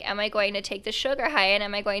 or like, am I going to take the sugar high and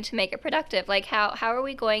am I going to make it productive? Like, how are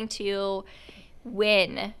we going to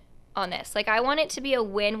win on this? Like, I want it to be a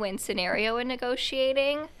win-win scenario in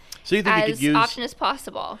negotiating. So you think you could use often as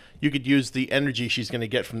possible? You could use the energy she's going to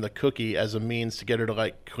get from the cookie as a means to get her to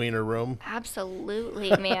like clean her room.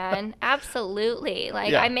 Absolutely, man. Absolutely.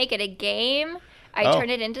 Like, Yeah. I make it a game. I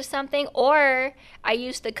turn it into something, or I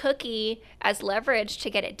use the cookie as leverage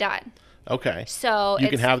to get it done. Okay. So you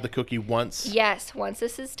can have the cookie once. Yes, once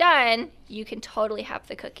this is done, you can totally have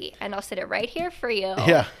the cookie, and I'll sit it right here for you.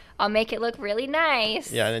 Yeah. I'll make it look really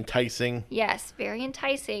nice. Yeah, and enticing. Yes, very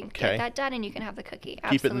enticing. Okay. Get that done, and you can have the cookie.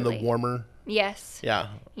 Keep it in Absolutely. the warmer. Yes. Yeah.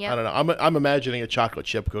 Yep. I don't know. I'm imagining a chocolate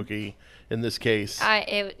chip cookie in this case. I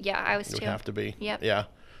was It would too. have to be. Yep. Yeah.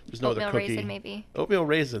 There's no Oatmeal other cookie. raisin, maybe. Oatmeal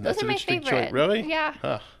raisin. Those That's are an my interesting favorite. choice. Really? Yeah.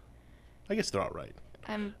 Huh. I guess they're all right.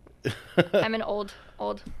 I'm an old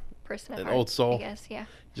person at An heart, old soul. I guess. Yeah.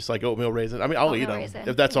 Just like oatmeal raisin. I mean, I'll Oatmeal eat them raisin.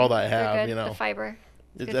 if that's all that I They're have. good. You know, The fiber.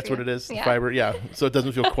 Good That's for what you. it is. The Yeah. fiber. Yeah. So it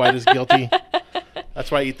doesn't feel quite as guilty.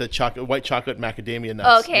 That's why I eat the white chocolate macadamia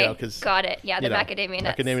nuts. Okay. You know, 'cause, Got it. Yeah, the you know, macadamia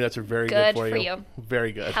nuts. Macadamia nuts are very Good good for you.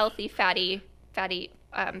 Very good. Healthy, fatty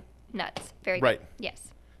nuts. Very Right. good. Yes.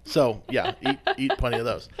 So yeah, eat plenty of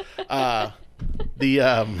those.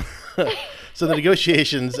 So the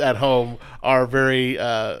negotiations at home are very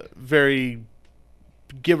very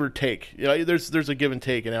give or take. You know, there's a give and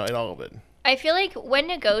take in all of it. I feel like when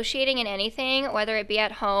negotiating in anything, whether it be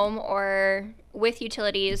at home or with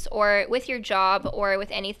utilities or with your job or with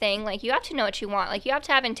anything, like, you have to know what you want. Like, you have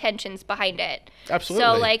to have intentions behind it. Absolutely.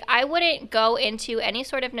 So, like, I wouldn't go into any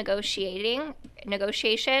sort of negotiation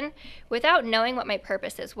without knowing what my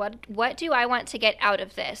purpose is. What do I want to get out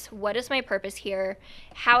of this? What is my purpose here?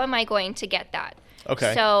 How am I going to get that?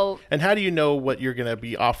 Okay. So, and how do you know what you're going to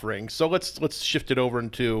be offering? So let's shift it over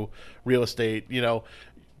into real estate. You know,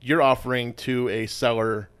 you're offering to a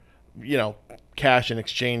seller, you know, cash in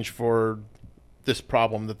exchange for this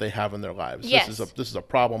problem that they have in their lives. Yes. This is a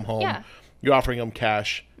problem home. Yeah. You're offering them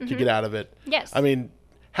cash to get out of it. Yes. I mean,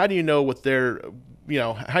 how do you know what their, you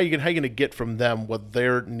know, how you going to get from them what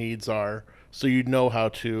their needs are, so you know how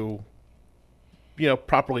to, you know,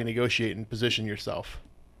 properly negotiate and position yourself?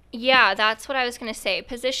 yeah, that's what I was going to say.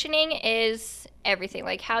 Positioning is everything.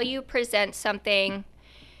 Like, how you present something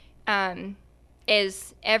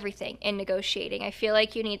is everything in negotiating. I feel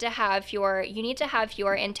like you need to have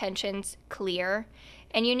your intentions clear,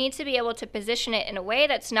 and you need to be able to position it in a way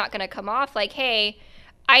that's not going to come off like, hey,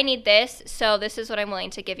 I need this, so this is what I'm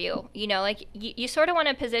willing to give you. You know, like, you sort of want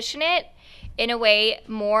to position it in a way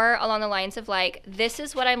more along the lines of, like, this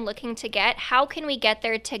is what I'm looking to get. How can we get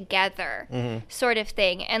there together? Sort of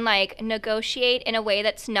thing. And, like, negotiate in a way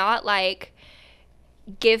that's not like,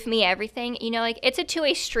 give me everything. You know, like, it's a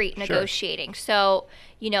two-way street negotiating. So,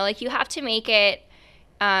 you know, like, you have to make it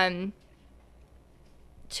to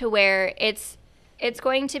where it's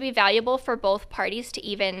going to be valuable for both parties to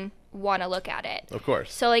even want to look at it. Of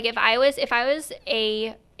course. So, like, if I was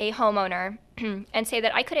a homeowner and say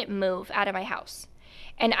that I couldn't move out of my house,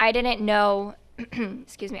 and I didn't know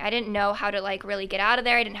excuse me, I didn't know how to, like, really get out of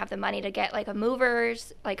there. I didn't have the money to get, like, a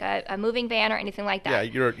moving van or anything like that.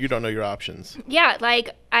 Yeah, you don't know your options. Yeah,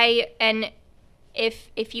 like,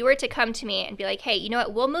 if you were to come to me and be like, hey, you know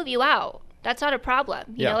what, we'll move you out. That's not a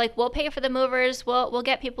problem. You know, like, we'll pay for the movers. We'll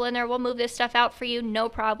get people in there. We'll move this stuff out for you. No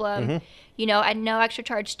problem. You know, and no extra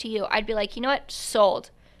charge to you. I'd be like, you know what? Sold.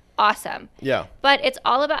 Awesome. Yeah. But it's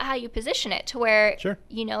all about how you position it to where, Sure.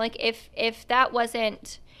 you know, like, if that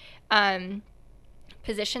wasn't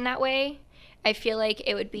positioned that way, I feel like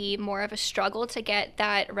it would be more of a struggle to get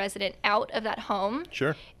that resident out of that home.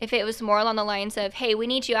 Sure. If it was more along the lines of, hey, we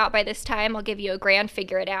need you out by this time. I'll give you $1,000,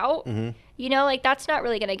 figure it out. You know, like, that's not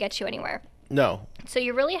really going to get you anywhere. No. So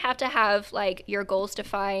you really have to have, like, your goals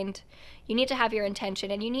defined. You need to have your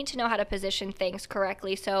intention, and you need to know how to position things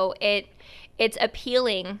correctly so it's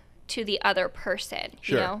appealing to the other person.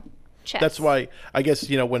 Sure. You know? Chess. That's why I guess,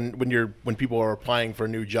 you know, when people are applying for a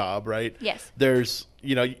new job, right? Yes. There's,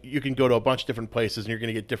 you know, you can go to a bunch of different places and you're going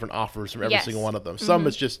to get different offers from every Yes. single one of them. Some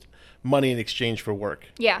it's just money in exchange for work.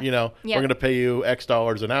 Yeah. You know, Yeah. we're going to pay you X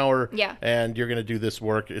dollars an hour. Yeah. And you're going to do this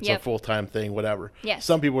work. It's a Yep. full-time thing, whatever. Yes.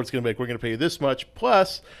 Some people it's going to be like, we're going to pay you this much,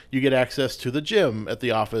 plus you get access to the gym at the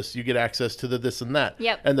office. You get access to the this and that.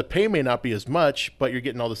 Yep. And the pay may not be as much, but you're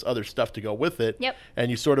getting all this other stuff to go with it. Yep. And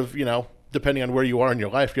you sort of, you know, depending on where you are in your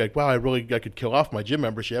life, you're like, wow, I could kill off my gym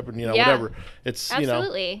membership and, you know, Yeah. whatever. It's,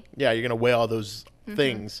 Absolutely. you know, yeah, you're going to weigh all those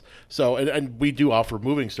things. So, and we do offer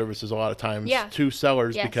moving services a lot of times Yeah. to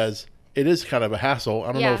sellers Yes. because it is kind of a hassle. I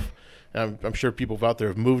don't know Yeah. if I'm sure people out there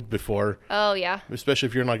have moved before. Oh, yeah. Especially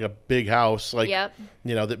if you're in like a big house, like, Yep.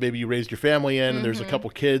 you know, that maybe you raised your family in and there's a couple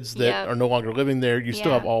kids that Yep. are no longer living there. You still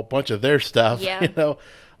Yeah. have all a bunch of their stuff, Yeah. you know,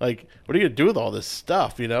 like, what are you going to do with all this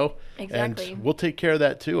stuff, you know? Exactly. And we'll take care of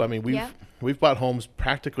that too. I mean, we've bought homes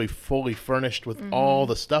practically fully furnished with all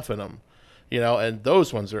the stuff in them, you know, and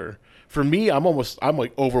those ones are, for me, I'm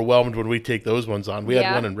like overwhelmed when we take those ones on. We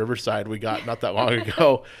had one in Riverside we got not that long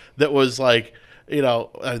ago that was like, you know,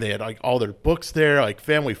 they had like all their books there, like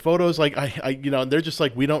family photos. Like I, you know, they're just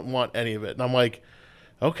like, we don't want any of it. And I'm like,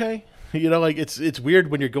 okay, you know, like it's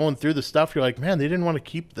weird when you're going through the stuff. You're like, man, they didn't want to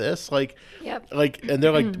keep this. Like, like, and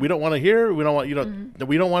they're like, we don't want to hear. We don't want, you know,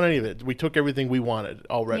 we don't want any of it. We took everything we wanted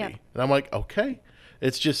already. Yep. And I'm like, okay.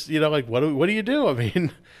 It's just, you know, like, what do you do? I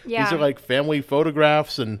mean, Yeah. these are like family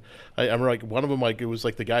photographs. And I remember like one of them, like it was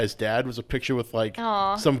like the guy's dad was a picture with like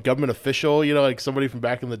Aw. some government official, you know, like somebody from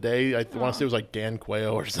back in the day. I want to say it was like Dan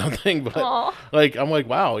Quayle or something. But Aw. like, I'm like,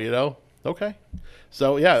 wow, you know, okay.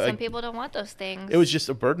 So yeah, Some like, people don't want those things. it was just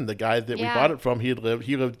a burden. The guy that we Yeah. bought it from, he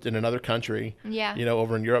lived in another country, Yeah. you know,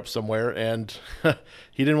 over in Europe somewhere, and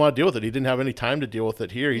he didn't want to deal with it. He didn't have any time to deal with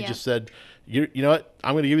it here. He Yeah. just said, you know what,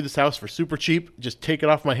 I'm going to give you this house for super cheap. Just take it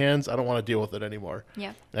off my hands. I don't want to deal with it anymore.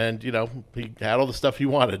 Yeah. And, you know, he had all the stuff he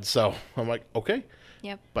wanted. So I'm like, okay.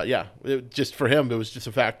 Yep. But yeah, just for him, it was just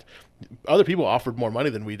a fact. Other people offered more money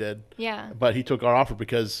than we did. Yeah. But he took our offer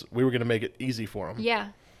because we were going to make it easy for him. Yeah.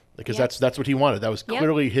 Because Yep. that's what he wanted. That was Yep.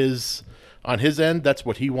 clearly on his end, that's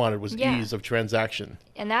what he wanted was Yeah. ease of transaction.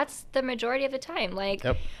 And that's the majority of the time. Like,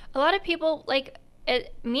 Yep. a lot of people, like,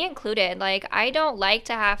 me included, like, I don't like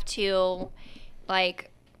to have to,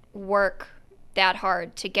 like, work that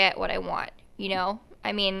hard to get what I want, you know?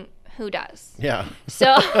 I mean, who does? Yeah.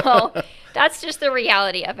 So that's just the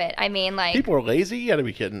reality of it. I mean, like, People are lazy. You gotta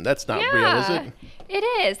be kidding. That's not real, is it? It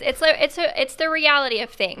is. It's the reality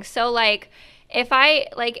of things. So like,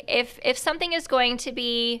 if something is going to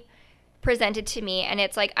be presented to me and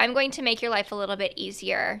it's like, I'm going to make your life a little bit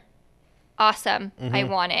easier, awesome. I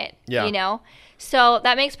want it. Yeah. You know. So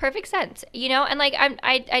that makes perfect sense. You know, and like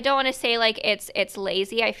I don't want to say like it's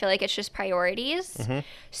lazy. I feel like it's just priorities.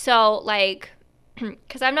 So like,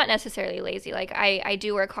 because I'm not necessarily lazy. Like I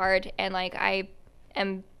do work hard and like I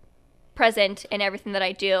am present in everything that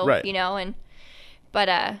I do. Right. You know,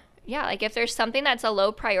 but yeah, like if there's something that's a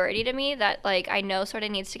low priority to me that like I know sort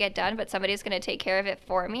of needs to get done, but somebody's going to take care of it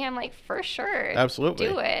for me, I'm like, for sure. Absolutely.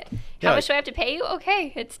 Do it. Yeah. How much do I have to pay you?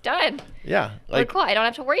 Okay, it's done. Yeah. Like, cool. I don't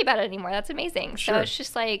have to worry about it anymore. That's amazing. So Sure. it's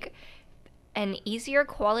just like an easier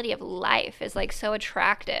quality of life is like so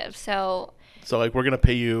attractive. So like we're gonna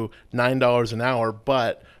pay you $9 an hour,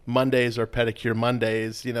 but Mondays are pedicure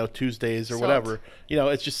Mondays, you know, Tuesdays or Sold. whatever. You know,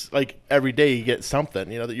 it's just like every day you get something,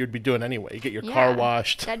 you know, that you'd be doing anyway. You get your car yeah,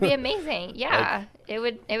 washed. That'd be amazing. Yeah. it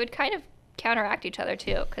would kind of counteract each other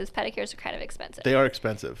too, because pedicures are kind of expensive. They are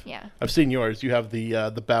expensive. Yeah. I've seen yours. You have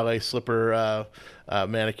the ballet slipper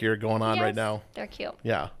manicure going on right Yes, now. They're cute.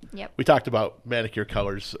 Yeah. Yep. We talked about manicure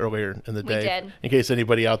colors earlier in the We day. did. In case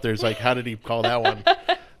anybody out there is like, how did he call that one?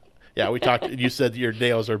 Yeah, we talked. You said your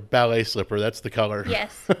nails are ballet slipper. That's the color.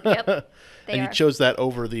 Yes. Yep. They And are. you chose that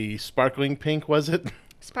over the sparkling pink, was it?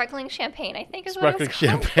 Sparkling champagne, I think is Sparkling what it's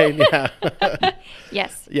called. champagne, yeah.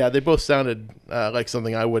 Yes. Yeah, they both sounded like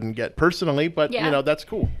something I wouldn't get personally, but, Yeah. you know, that's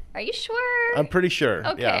cool. Are you sure? I'm pretty sure.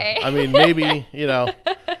 Okay. Yeah. I mean, maybe, you know,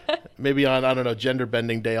 maybe on, I don't know, gender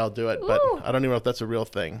bending day I'll do it, but Ooh. I don't even know if that's a real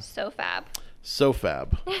thing. So fab. So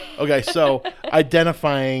fab. Okay, so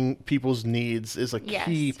identifying people's needs is a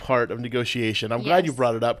key Yes. part of negotiation. I'm glad you Yes.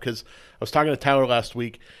 brought it up because I was talking to Tyler last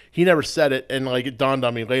week. He never said it, and like it dawned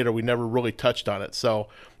on me later, we never really touched on it. So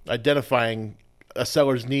identifying a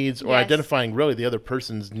seller's needs or Yes. identifying really the other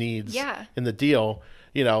person's needs Yeah. in the deal.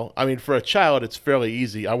 You know, I mean, for a child, it's fairly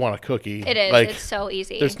easy. I want a cookie. It is. Like, It's so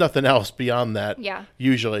easy. there's nothing else beyond that. Yeah.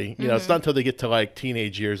 Usually, you know, it's Mhm. not until they get to like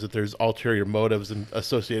teenage years that there's ulterior motives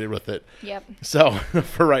associated with it. Yep. So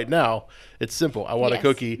for right now, it's simple. I want a Yes.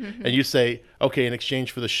 cookie, Mhm. and you say, okay, in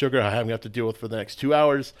exchange for the sugar I'm going to have to deal with for the next 2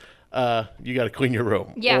 hours, you got to clean your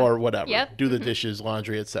room Yeah. or whatever. Yep. Do the Mhm. dishes,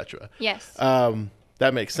 laundry, etc. Yes.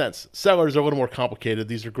 That makes sense. Sellers are a little more complicated.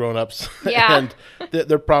 These are grown-ups, Yeah. and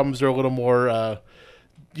their problems are a little more,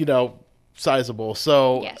 you know, sizable.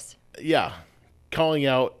 So Yes. yeah, calling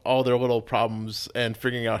out all their little problems and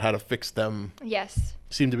figuring out how to fix them Yes.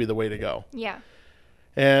 seem to be the way to go. Yeah.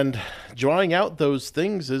 And drawing out those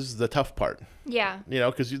things is the tough part. Yeah. You know,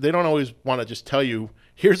 because they don't always want to just tell you,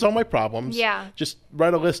 here's all my problems. Yeah. Just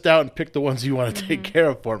write a list out and pick the ones you want to take care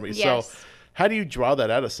of for me. Yes. So how do you draw that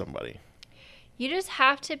out of somebody? You just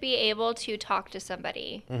have to be able to talk to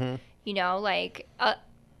somebody. Mm-hmm. You know, like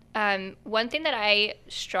one thing that I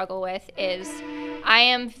struggle with is I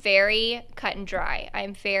am very cut and dry.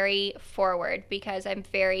 I'm very forward because I'm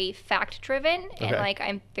very fact driven and like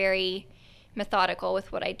I'm very methodical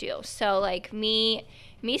with what I do. So like me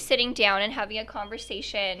sitting down and having a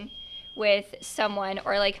conversation with someone,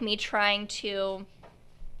 or like me trying to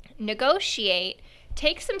negotiate,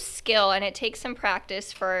 takes some skill and it takes some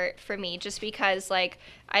practice for me, just because like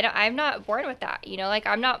I'm not born with that, you know, like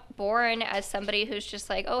I'm not born as somebody who's just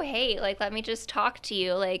like, oh hey, like let me just talk to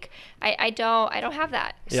you, like I don't have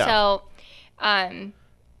that. So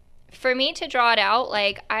for me to draw it out,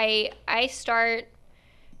 like I start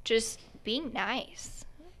just being nice.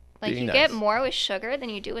 Like you get more with sugar than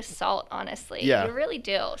you do with salt, honestly. You really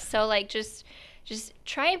do. So like just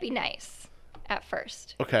try and be nice at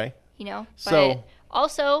first. Okay. You know, but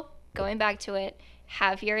also going back to it,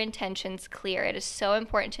 have your intentions clear. It is so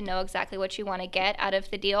important to know exactly what you want to get out of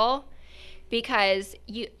the deal, because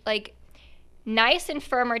you like nice and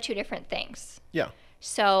firm are two different things. Yeah.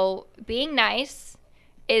 So being nice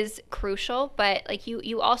is crucial, but like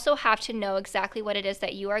you also have to know exactly what it is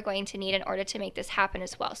that you are going to need in order to make this happen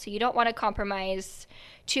as well. So you don't want to compromise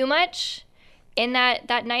too much in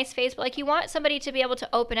that nice phase, but like you want somebody to be able to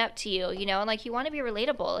open up to you, you know, and like you want to be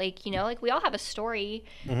relatable, like, you know, like we all have a story,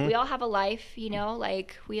 we all have a life, you know,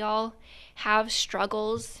 like we all have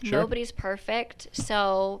struggles, nobody's perfect.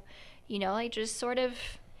 So, you know, like just sort of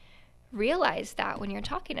realize that when you're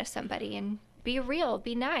talking to somebody, and be real,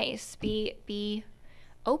 be nice, be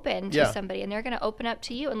open to somebody, and they're going to open up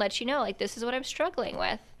to you and let you know, like, this is what I'm struggling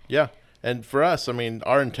with. Yeah. And for us, I mean,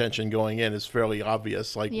 our intention going in is fairly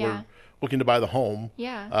obvious. Like we're looking to buy the home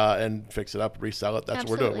and fix it up, resell it. That's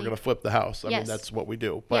what we're doing. We're going to flip the house. I mean, that's what we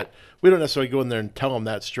do. But we don't necessarily go in there and tell them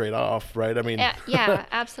that straight off, right? I mean,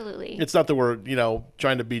 absolutely. It's not that we're, you know,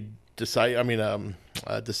 trying to be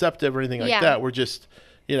deceptive or anything like that. We're just,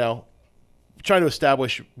 you know, trying to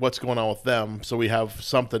establish what's going on with them, so we have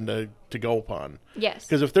something to go upon. Yes.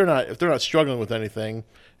 Because if they're not struggling with anything,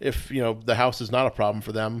 if you know the house is not a problem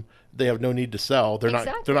for them, they have no need to sell. They're not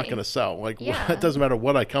going to sell. Like it doesn't matter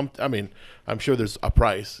what I mean, I'm sure there's a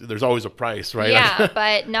price. There's always a price, right? Yeah,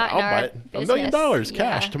 but not I'll in our buy it $1 million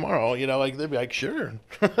cash tomorrow. You know, like they'd be like, sure.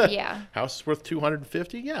 House is worth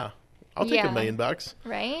 $250. Yeah. I'll take $1 million.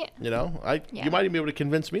 Right. You know, you might even be able to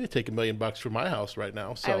convince me to take $1 million for my house right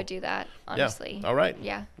now. So I would do that, honestly. Yeah. All right.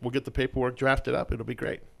 Yeah. We'll get the paperwork drafted up. It'll be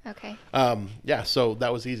great. Okay. So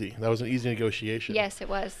that was easy. That was an easy negotiation. Yes, it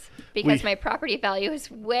was, because my property value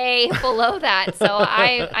is way below that. So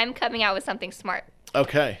I'm coming out with something smart.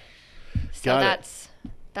 Okay. So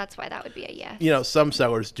that's why that would be a yes. You know, some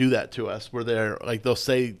sellers do that to us, where they're like, they'll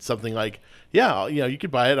say something like, yeah, you know, you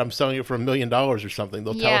could buy it. I'm selling it for $1 million or something.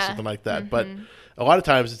 They'll tell us something like that. But a lot of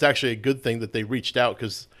times it's actually a good thing that they reached out,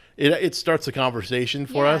 because it starts a conversation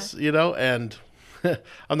for us, you know, and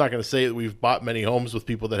I'm not going to say that we've bought many homes with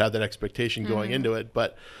people that had that expectation going into it,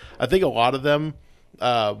 but I think a lot of them,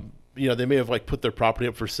 you know, they may have like put their property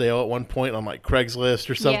up for sale at one point on like Craigslist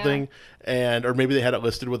or something, or maybe they had it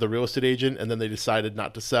listed with a real estate agent and then they decided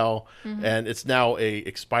not to sell, and it's now a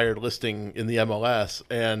expired listing in the MLS,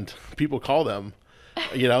 and people call them,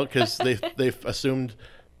 you know, because they've assumed,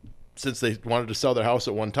 since they wanted to sell their house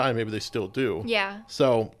at one time, maybe they still do. Yeah.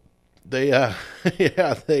 So they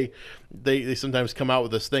they sometimes come out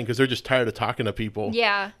with this thing because they're just tired of talking to people.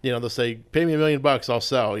 Yeah. You know, they'll say, pay me $1 million, I'll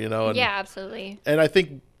sell, you know. And, yeah, absolutely. And I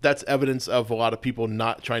think that's evidence of a lot of people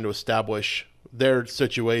not trying to establish their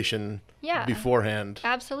situation beforehand.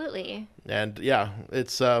 Absolutely. And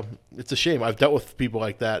it's a shame. I've dealt with people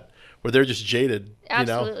like that where they're just jaded.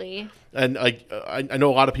 Absolutely. You know? And like I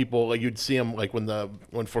know a lot of people, like you'd see them like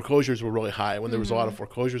when foreclosures were really high, when there was a lot of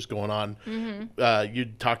foreclosures going on,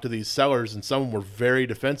 you'd talk to these sellers and some of them were very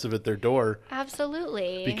defensive at their door.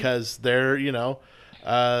 Absolutely. Because they're, you know,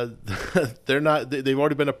 they're not, they've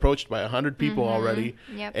already been approached by 100 people already.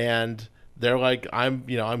 Yep. And they're like,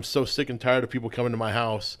 I'm so sick and tired of people coming to my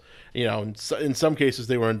house. You know, in some cases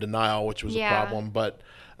they were in denial, which was a problem, but,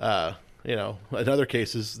 you know, in other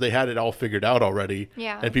cases they had it all figured out already,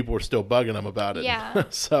 and people were still bugging them about it. Yeah.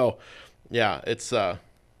 So, yeah, it's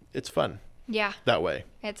fun. Yeah. That way.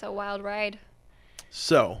 It's a wild ride.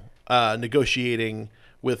 So, negotiating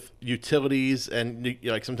with utilities and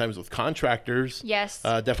like sometimes with contractors,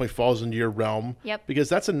 definitely falls into your realm. Yep. Because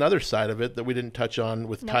that's another side of it that we didn't touch on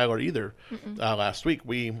with Tyler either. Last week,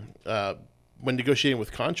 we when negotiating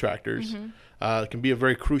with contractors, it can be a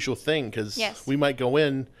very crucial thing, because we might go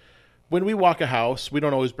in. When we walk a house, we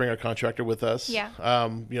don't always bring our contractor with us. Yeah.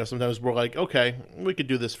 You know, sometimes we're like, okay, we could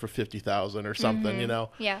do this for $50,000 or something, you know.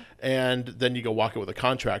 Yeah. And then you go walk it with a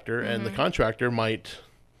contractor, and the contractor might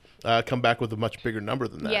come back with a much bigger number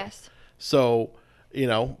than that. Yes. So,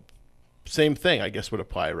 same thing, I guess, would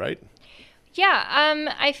apply, right? Yeah.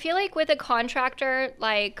 I feel like with a contractor,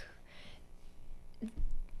 like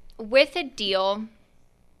with a deal,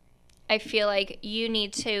 I feel like you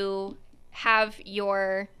need to have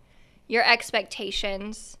your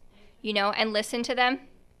expectations, and listen to them,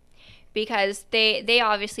 because they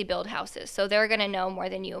obviously build houses, so they're going to know more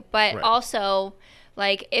than you. But also,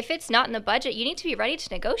 like, if it's not in the budget, you need to be ready to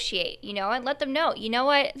negotiate, and let them know, you know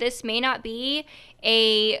what, this may not be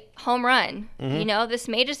a home run. This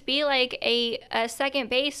may just be like a second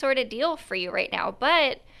base sort of deal for you right now.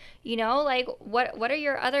 But, like, what are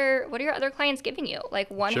your other clients giving you?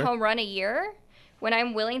 Like one home run a year, when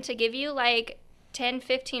I'm willing to give you like 10,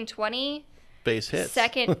 15, 20 base hits.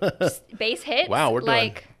 Second base hits. Wow, we're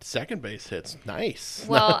doing second base hits. Nice.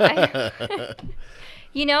 Well,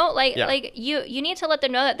 you need to let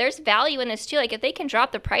them know that there's value in this too. Like, if they can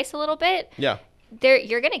drop the price a little bit,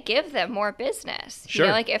 you're going to give them more business.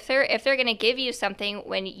 Sure. Like if they're going to give you something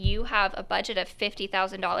when you have a budget of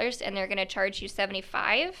 $50,000 and they're going to charge you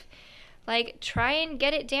 $75,000, like, try and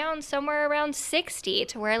get it down somewhere around $60,000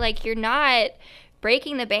 to where, like, you're not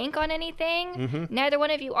breaking the bank on anything. Neither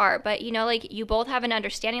one of you are, but like, you both have an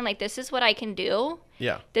understanding, like, this is what I can do,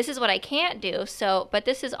 this is what I can't do. So, but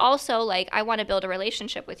this is also, like, I want to build a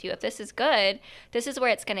relationship with you. If this is good, this is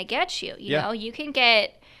where it's going to get you. You know,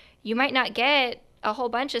 you might not get a whole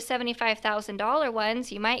bunch of $75,000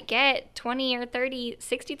 ones. You might get $20,000 or $30,000,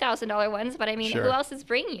 $60,000 ones, but I mean, who else is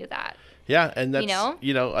bringing you that? Yeah, and that's,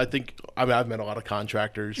 I think, I've met a lot of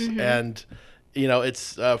contractors, and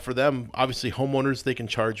it's for them, obviously homeowners, they can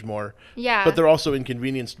charge more. Yeah. But they're also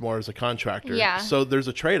inconvenienced more as a contractor. Yeah. So there's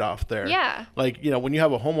a trade-off there. Yeah. Like, when you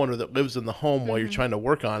have a homeowner that lives in the home while you're trying to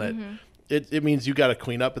work on it, it means you got to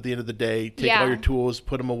clean up at the end of the day, take all your tools,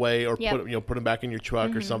 put them away, or put them back in your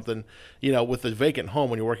truck or something. With a vacant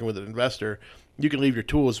home, when you're working with an investor, you can leave your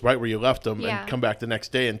tools right where you left them and come back the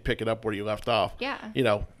next day and pick it up where you left off. Yeah.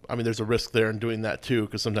 There's a risk there in doing that too,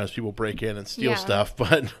 because sometimes people break in and steal stuff,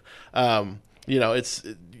 but there's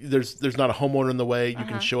not a homeowner in the way. You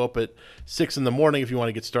can show up at 6 a.m. if you want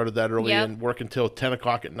to get started that early and work until 10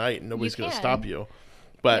 o'clock at night, and nobody's going to stop you.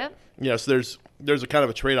 But so there's a kind of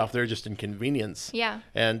a trade-off there, just in convenience. Yeah.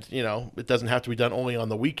 And it doesn't have to be done only on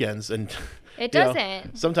the weekends, and it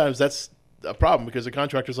doesn't. Sometimes that's a problem, because the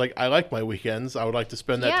contractor's like, I like my weekends. I would like to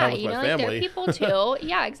spend that time with my family. There are people too.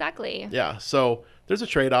 Yeah, exactly. Yeah. So there's a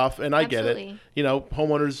trade-off, and I get it.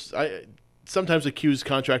 Homeowners, sometimes accuse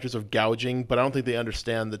contractors of gouging, but I don't think they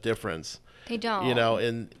understand the difference. They don't.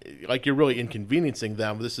 And like, you're really inconveniencing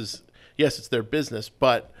them. Yes, it's their business,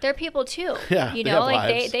 but they're people too. Yeah, they have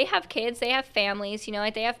lives. They have kids, they have families,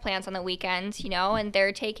 like, they have plans on the weekends, and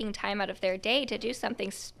they're taking time out of their day to do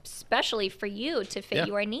something specially for you to fit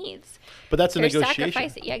your needs. But that's a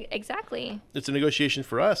negotiation. Yeah, exactly. It's a negotiation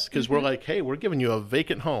for us, because we're like, hey, we're giving you a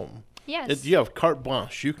vacant home. Yes. You have carte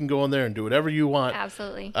blanche. You can go in there and do whatever you want.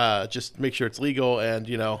 Absolutely. Just make sure it's legal, and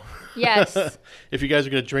Yes. If you guys are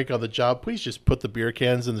going to drink on the job, please just put the beer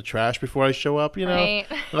cans in the trash before I show up. Right.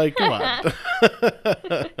 Like, come on.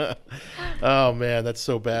 Oh man, that's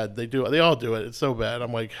so bad. They all do it. It's so bad.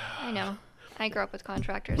 I'm like, I know. I grew up with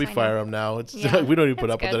contractors. We fire them now. It's like, we don't even put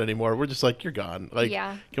up with it anymore. We're just like, you're gone. Like,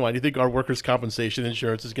 come on. Do you think our workers' compensation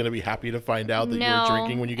insurance is going to be happy to find out that you were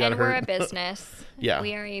drinking when you got hurt? We're a business. Yeah.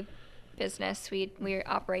 We are a business. We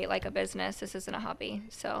operate like a business. This isn't a hobby.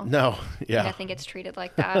 So no, nothing gets treated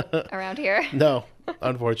like that around here. No,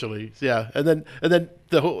 unfortunately. Yeah. And then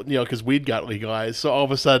the whole, because weed got legalized, so all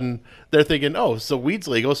of a sudden they're thinking, oh, so weed's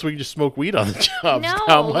legal, so we can just smoke weed on the job. No,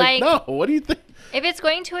 I'm like, no, what do you think? If it's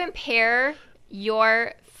going to impair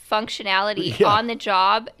your functionality on the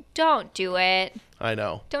job, don't do it. I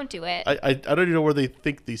know. Don't do it. I don't even know where they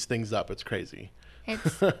think these things up. It's crazy.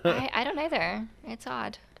 I don't either. It's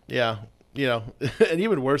odd. Yeah. And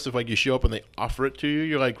even worse, if like you show up and they offer it to you,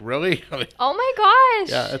 you're like, really? Oh my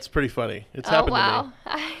gosh. Yeah, it's pretty funny. It's happened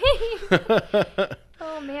to me.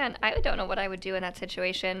 Oh man, I don't know what I would do in that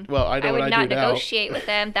situation. Well, I know I would what not I do negotiate with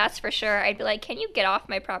them. That's for sure. I'd be like, "Can you get off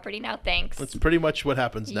my property now? Thanks." That's pretty much what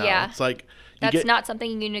happens now. Yeah. It's like that's not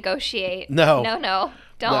something you negotiate. No, don't.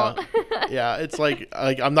 No. Yeah, it's like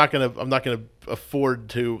I'm not gonna afford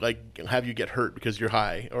to like have you get hurt because you're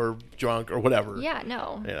high or drunk or whatever. Yeah,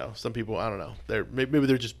 no. Some people, I don't know. Maybe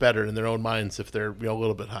they're just better in their own minds if they're a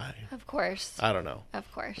little bit high. Of course. I don't know.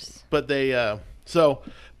 Of course. But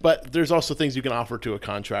but there's also things you can offer to a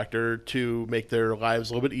contractor to make their lives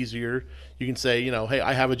a little bit easier. you can say, hey,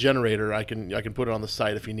 I have a generator. I can put it on the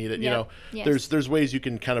site if you need it. Yes. There's ways you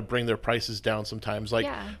can kind of bring their prices down sometimes. Like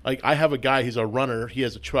I have a guy, he's a runner. He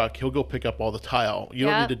has a truck. He'll go pick up all the tile. You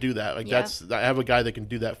don't need to do that. I have a guy that can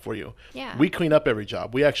do that for you. Yeah. We clean up every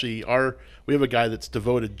job. We actually we have a guy that's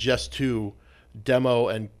devoted just to demo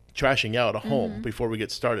and trashing out a home before we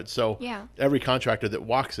get started. So every contractor that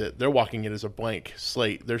walks it, they're walking it as a blank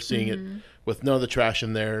slate. They're seeing it with none of the trash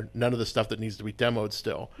in there, none of the stuff that needs to be demoed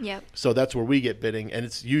still. Yep. So that's where we get bidding, and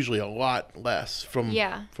it's usually a lot less from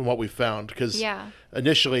what we found. Because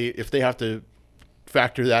initially, if they have to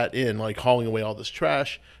factor that in, like hauling away all this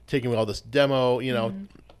trash, taking away all this demo,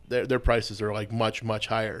 their prices are like much, much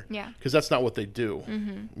higher. Yeah. Because that's not what they do.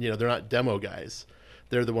 They're not demo guys.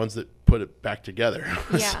 They're the ones that put it back together.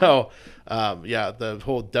 Yeah. So, the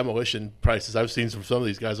whole demolition prices I've seen from some of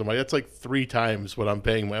these guys, I'm like, that's like 3 times what I'm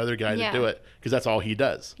paying my other guy to do it, because that's all he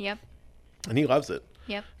does. Yep. And he loves it.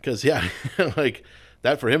 Yep. Because, like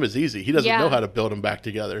that for him is easy. He doesn't know how to build them back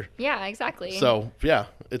together. Yeah, exactly. So,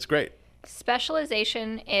 it's great.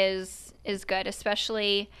 Specialization is good,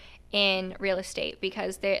 especially in real estate,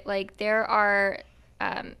 because there are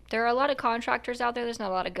a lot of contractors out there. There's not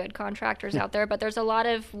a lot of good contractors out there, but there's a lot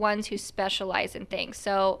of ones who specialize in things.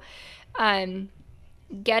 So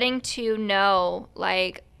getting to know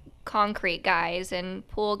like concrete guys and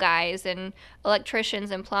pool guys and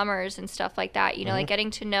electricians and plumbers and stuff like that, like getting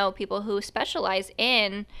to know people who specialize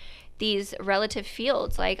in these relative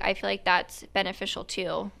fields, like I feel like that's beneficial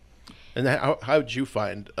too. And how would you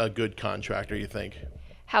find a good contractor, you think?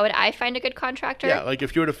 How would I find a good contractor? Yeah, like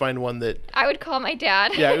if you were to find one that... I would call my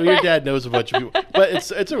dad. Yeah, your dad knows a bunch of people. But it's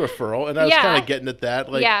a referral, and I was kind of getting at that.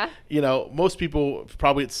 Like, most people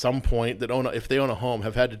probably at some that if they own a home,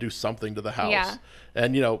 have had to do something to the house. Yeah.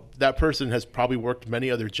 And, that person has probably worked many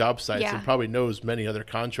other job sites and probably knows many other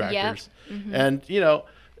contractors. Yep. And,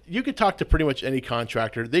 you could talk to pretty much any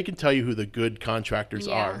contractor. They can tell you who the good contractors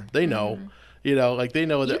are. They know. They know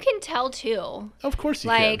that. You can tell too. Of course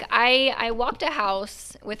you can. I walked a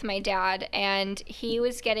house with my dad, and he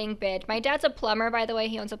was getting bid. My dad's a plumber, by the way.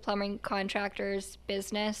 He owns a plumbing contractor's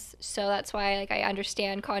business, so that's why I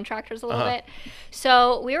understand contractors a little bit.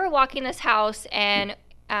 So we were walking this house, and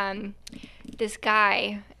this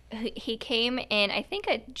guy, he came in, I think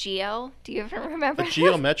a Geo. Do you ever remember? A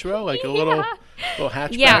Geo Metro, like a little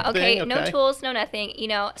hatchback thing. Okay. No tools, no nothing.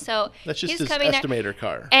 So that's just he's his coming estimator there.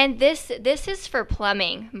 car. And this is for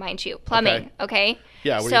plumbing, mind you, okay?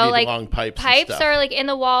 Yeah, where so you need long pipes. Pipes and stuff. are like in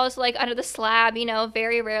the walls, like under the slab.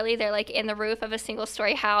 Very rarely they're like in the roof of a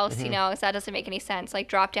single-story house. So that doesn't make any sense. Like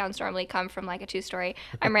drop downs normally come from like a 2-story.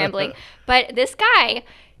 I'm rambling, but this guy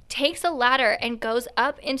takes a ladder and goes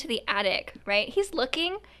up into the attic. Right? He's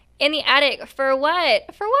looking in the attic for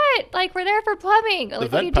what? Like, we're there for plumbing. The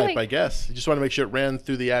like, vent what are you pipe, doing? I guess. You just want to make sure it ran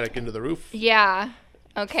through the attic into the roof. Yeah.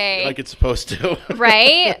 Okay. Like it's supposed to.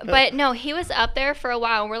 Right? But no, he was up there for a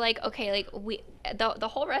while, and we're like, okay, like the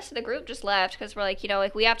whole rest of the group just left because we're like,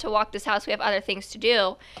 like we have to walk this house. We have other things to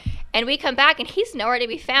do. And we come back, and he's nowhere to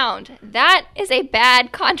be found. That is a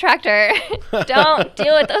bad contractor. Don't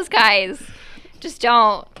deal with those guys. Just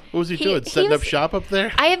don't. What was he doing? Setting up shop up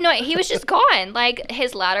there? I have no idea. He was just gone. Like,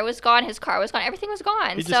 his ladder was gone. His car was gone. Everything was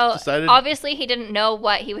gone. He just decided... obviously, he didn't know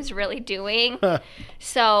what he was really doing.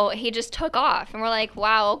 So he just took off. And we're like,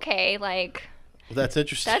 wow, okay. Like, well, that's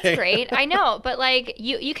interesting. That's great. I know. But, like,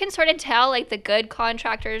 you can sort of tell, like, the good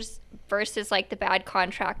contractors versus, like, the bad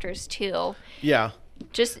contractors, too. Yeah.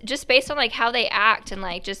 Just based on like how they act and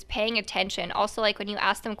like just paying attention. Also, like when you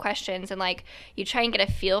ask them questions and like you try and get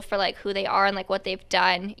a feel for like who they are and like what they've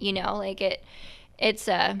done, like it's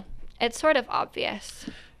sort of obvious.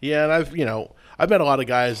 Yeah, and I've met a lot of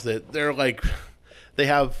guys that they're like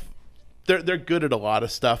they're good at a lot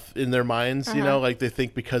of stuff in their minds, like they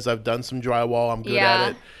think because I've done some drywall, I'm good at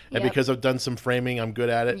it. And because I've done some framing, I'm good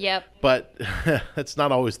at it. Yep. But that's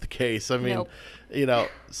not always the case. I mean, nope.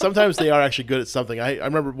 Sometimes they are actually good at something. I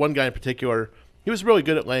remember one guy in particular, he was really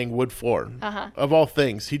good at laying wood floor. Of all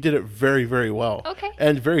things, he did it very, very well. Okay.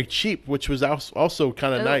 And very cheap, which was also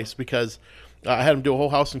kind of nice because I had him do a whole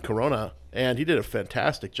house in Corona, and he did a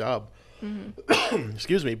fantastic job. Mm-hmm.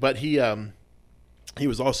 Excuse me. But he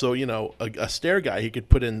was also, a stair guy. He could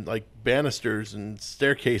put in like banisters and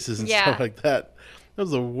staircases and stuff like that. That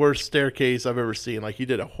was the worst staircase I've ever seen. Like, he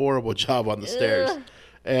did a horrible job on the stairs.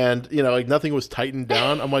 And, like nothing was tightened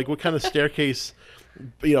down. I'm like, what kind of staircase,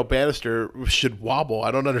 banister should wobble?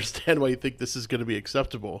 I don't understand why you think this is going to be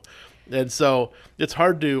acceptable. And so it's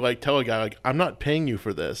hard to like tell a guy, like, I'm not paying you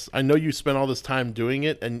for this. I know you spent all this time doing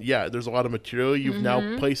it. And yeah, there's a lot of material you've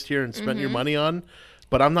now placed here and spent your money on.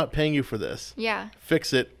 but I'm not paying you for this. Yeah.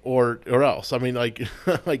 Fix it or else. I mean, like,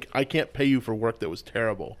 like I can't pay you for work that was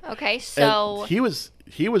terrible. Okay, so and he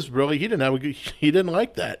was really, he didn't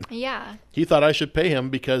like that. Yeah. He thought I should pay him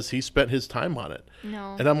because he spent his time on it.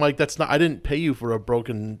 No. And I'm like, I didn't pay you for a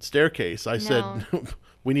broken staircase. I said,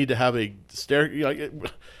 we need to have a stair.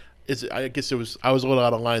 I guess I was a little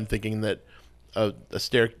out of line thinking that a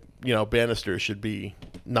stair, banister should be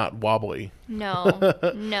not wobbly. No.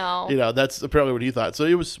 That's apparently what he thought. So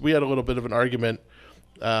we had a little bit of an argument,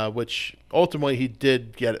 which ultimately he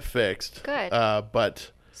did get it fixed. Good.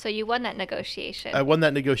 But so you won that negotiation. I won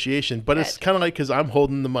that negotiation, but Good. It's kind of like because I'm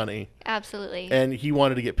holding the money. Absolutely. And he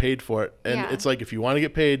wanted to get paid for it. And it's like, if you want to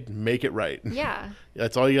get paid, make it right. Yeah.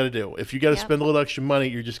 That's all you got to do. If you got to spend a little extra money,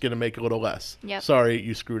 you're just going to make a little less. Yep. Sorry,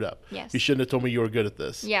 you screwed up. Yes. You shouldn't have told me you were good at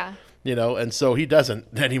this. Yeah. And so he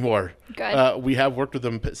doesn't anymore. Good. We have worked with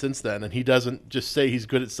him since then, and he doesn't just say he's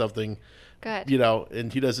good at something. Good.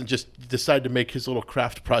 And he doesn't just decide to make his little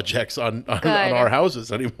craft projects on our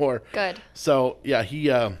houses anymore. Good. So, yeah, he...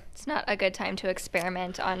 it's not a good time to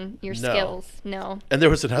experiment on your skills. No. And there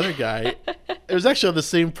was another guy. It was actually on the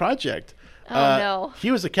same project. Oh, no. He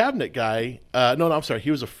was a cabinet guy. No, I'm sorry. He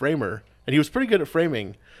was a framer, and he was pretty good at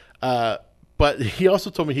framing. But he also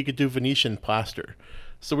told me he could do Venetian plaster.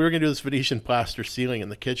 So we were going to do this Venetian plaster ceiling in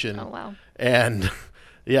the kitchen. Oh, wow. And,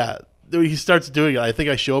 yeah, he starts doing it. I think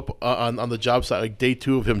I show up on the job site, like day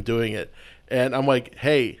 2 of him doing it. And I'm like,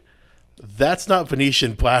 hey, that's not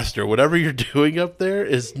Venetian plaster. Whatever you're doing up there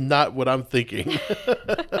is not what I'm thinking.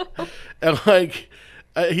 And, like...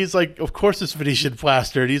 he's like, of course it's Venetian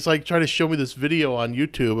plaster. And he's like trying to show me this video on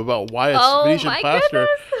YouTube about why it's Venetian plaster.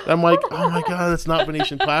 And I'm like, oh my God, that's not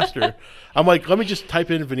Venetian plaster. I'm like, let me just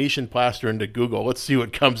type in Venetian plaster into Google. Let's see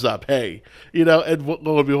what comes up. Hey, and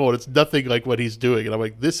lo and behold, it's nothing like what he's doing. And I'm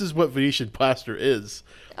like, this is what Venetian plaster is.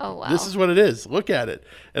 Oh, wow. This is what it is. Look at it.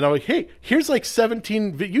 And I'm like, hey, here's like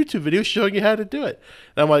 17 YouTube videos showing you how to do it.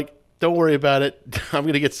 And I'm like, don't worry about it. I'm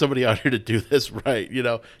going to get somebody out here to do this right.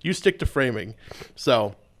 You stick to framing.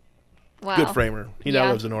 So, Good framer. He now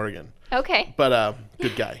lives in Oregon. Okay. But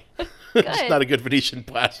good guy. Good. Just not a good Venetian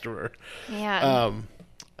plasterer. Yeah.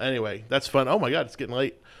 Anyway, that's fun. Oh my God, it's getting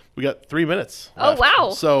late. We got 3 minutes left. Oh, wow.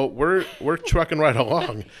 So we're trucking right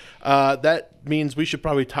along. That means we should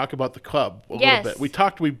probably talk about the club a little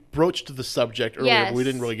bit. We broached the subject earlier, but we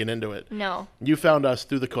didn't really get into it. No. You found us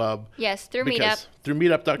through the club. Yes, through Meetup. Through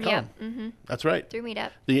Meetup.com. Yeah. Mm-hmm. That's right. Through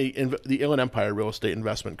Meetup. The Inland Empire Real Estate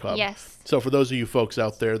Investment Club. Yes. So for those of you folks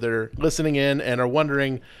out there that are listening in and are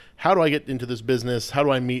wondering, how do I get into this business? How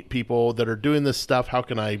do I meet people that are doing this stuff? How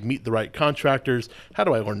can I meet the right contractors? How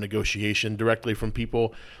do I learn negotiation directly from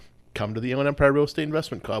people? Come to the Inland Empire Real Estate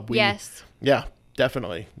Investment Club. Yes. Yeah,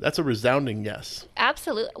 definitely. That's a resounding yes.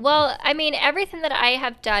 Absolutely. Well, I mean, everything that I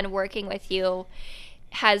have done working with you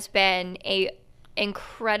has been a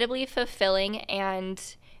incredibly fulfilling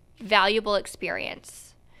and valuable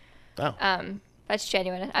experience. Oh. That's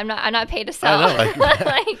genuine. I'm not paid to sell. I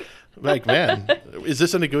know. Like, man, is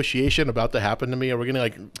this a negotiation about to happen to me? Are we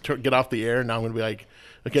going to get off the air and now I'm going to be like,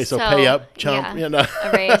 okay, so pay up, chump. Yeah.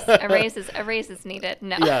 A raise is needed.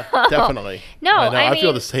 No. Yeah, definitely. No, I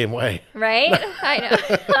feel the same way. Right? I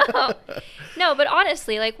know. No, but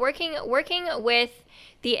honestly, like working with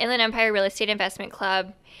the Inland Empire Real Estate Investment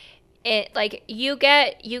Club, you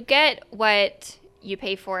get what you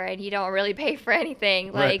pay for, and you don't really pay for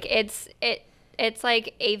anything. Like it's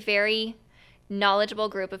like a very knowledgeable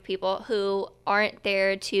group of people who aren't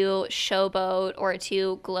there to showboat or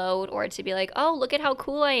to gloat or to be like, oh, look at how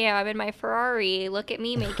cool I am in my Ferrari. Look at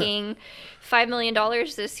me making $5 million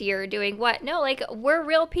this year doing what? No, like we're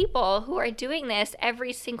real people who are doing this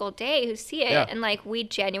every single day who see it. Yeah. And like we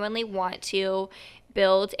genuinely want to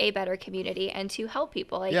build a better community and to help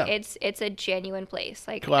people. Like it's a genuine place.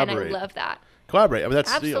 Like, and I love that. Collaborate. I mean, that's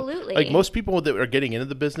absolutely like most people that are getting into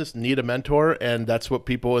the business need a mentor, and that's what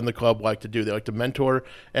people in the club like to do. They like to mentor,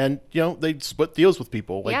 and they split deals with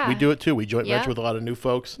people. Like we do it too. We joint venture with a lot of new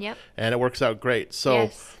folks, and it works out great. So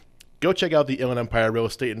go check out the Inland Empire Real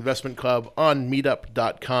Estate Investment Club on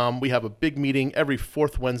meetup.com. We have a big meeting every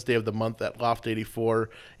 4th Wednesday of the month at Loft 84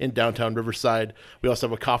 in downtown Riverside. We also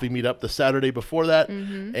have a coffee meetup the Saturday before that.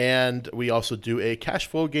 Mm-hmm. And we also do a cash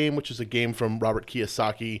flow game, which is a game from Robert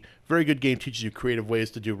Kiyosaki. Very good game, teaches you creative ways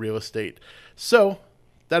to do real estate. So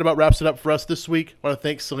that about wraps it up for us this week. I want to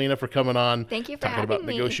thank Selena for coming on. Thank you for talking having about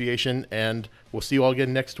me. Negotiation. And we'll see you all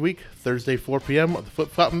again next week, Thursday, 4 p.m. on the Flip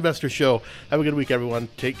Flop Investor Show. Have a good week, everyone.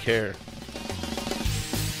 Take care.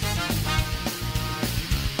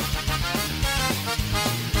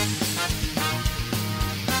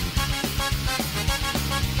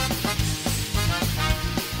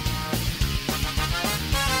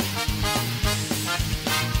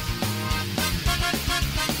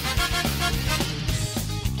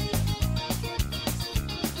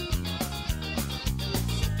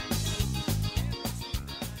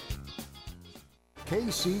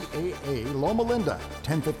 KCAA Loma Linda,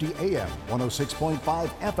 1050 AM, 106.5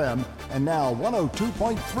 FM, and now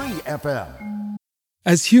 102.3 FM.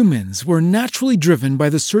 As humans, we're naturally driven by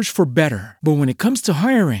the search for better. But when it comes to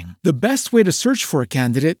hiring, the best way to search for a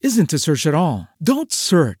candidate isn't to search at all. Don't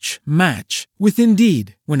search, match with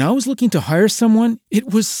Indeed. When I was looking to hire someone,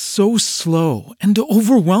 it was so slow and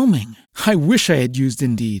overwhelming. I wish I had used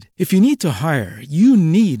Indeed. If you need to hire, you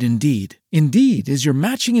need Indeed. Indeed is your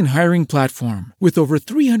matching and hiring platform with over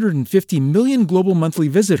 350 million global monthly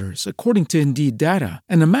visitors, according to Indeed data,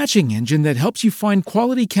 and a matching engine that helps you find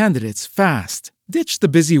quality candidates fast. Ditch the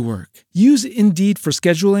busy work. Use Indeed for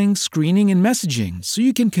scheduling, screening, and messaging so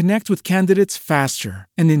you can connect with candidates faster.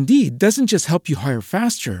 And Indeed doesn't just help you hire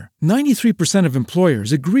faster. 93% of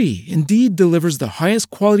employers agree Indeed delivers the highest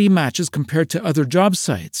quality matches compared to other job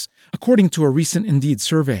sites, according to a recent Indeed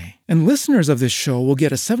survey. And listeners of this show will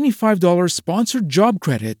get a $75 sponsored job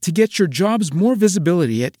credit to get your jobs more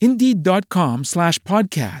visibility at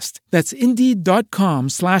Indeed.com/podcast. That's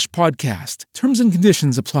Indeed.com/podcast. Terms and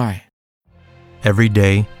conditions apply. Every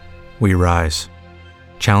day, we rise,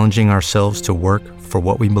 challenging ourselves to work for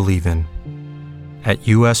what we believe in. At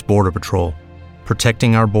U.S. Border Patrol,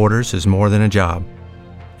 protecting our borders is more than a job.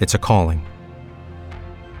 It's a calling.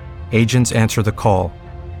 Agents answer the call,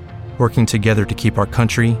 working together to keep our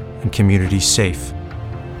country and communities safe.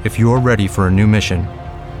 If you're ready for a new mission,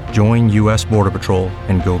 join U.S. Border Patrol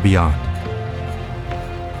and go beyond.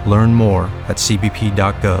 Learn more at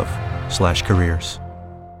cbp.gov/careers.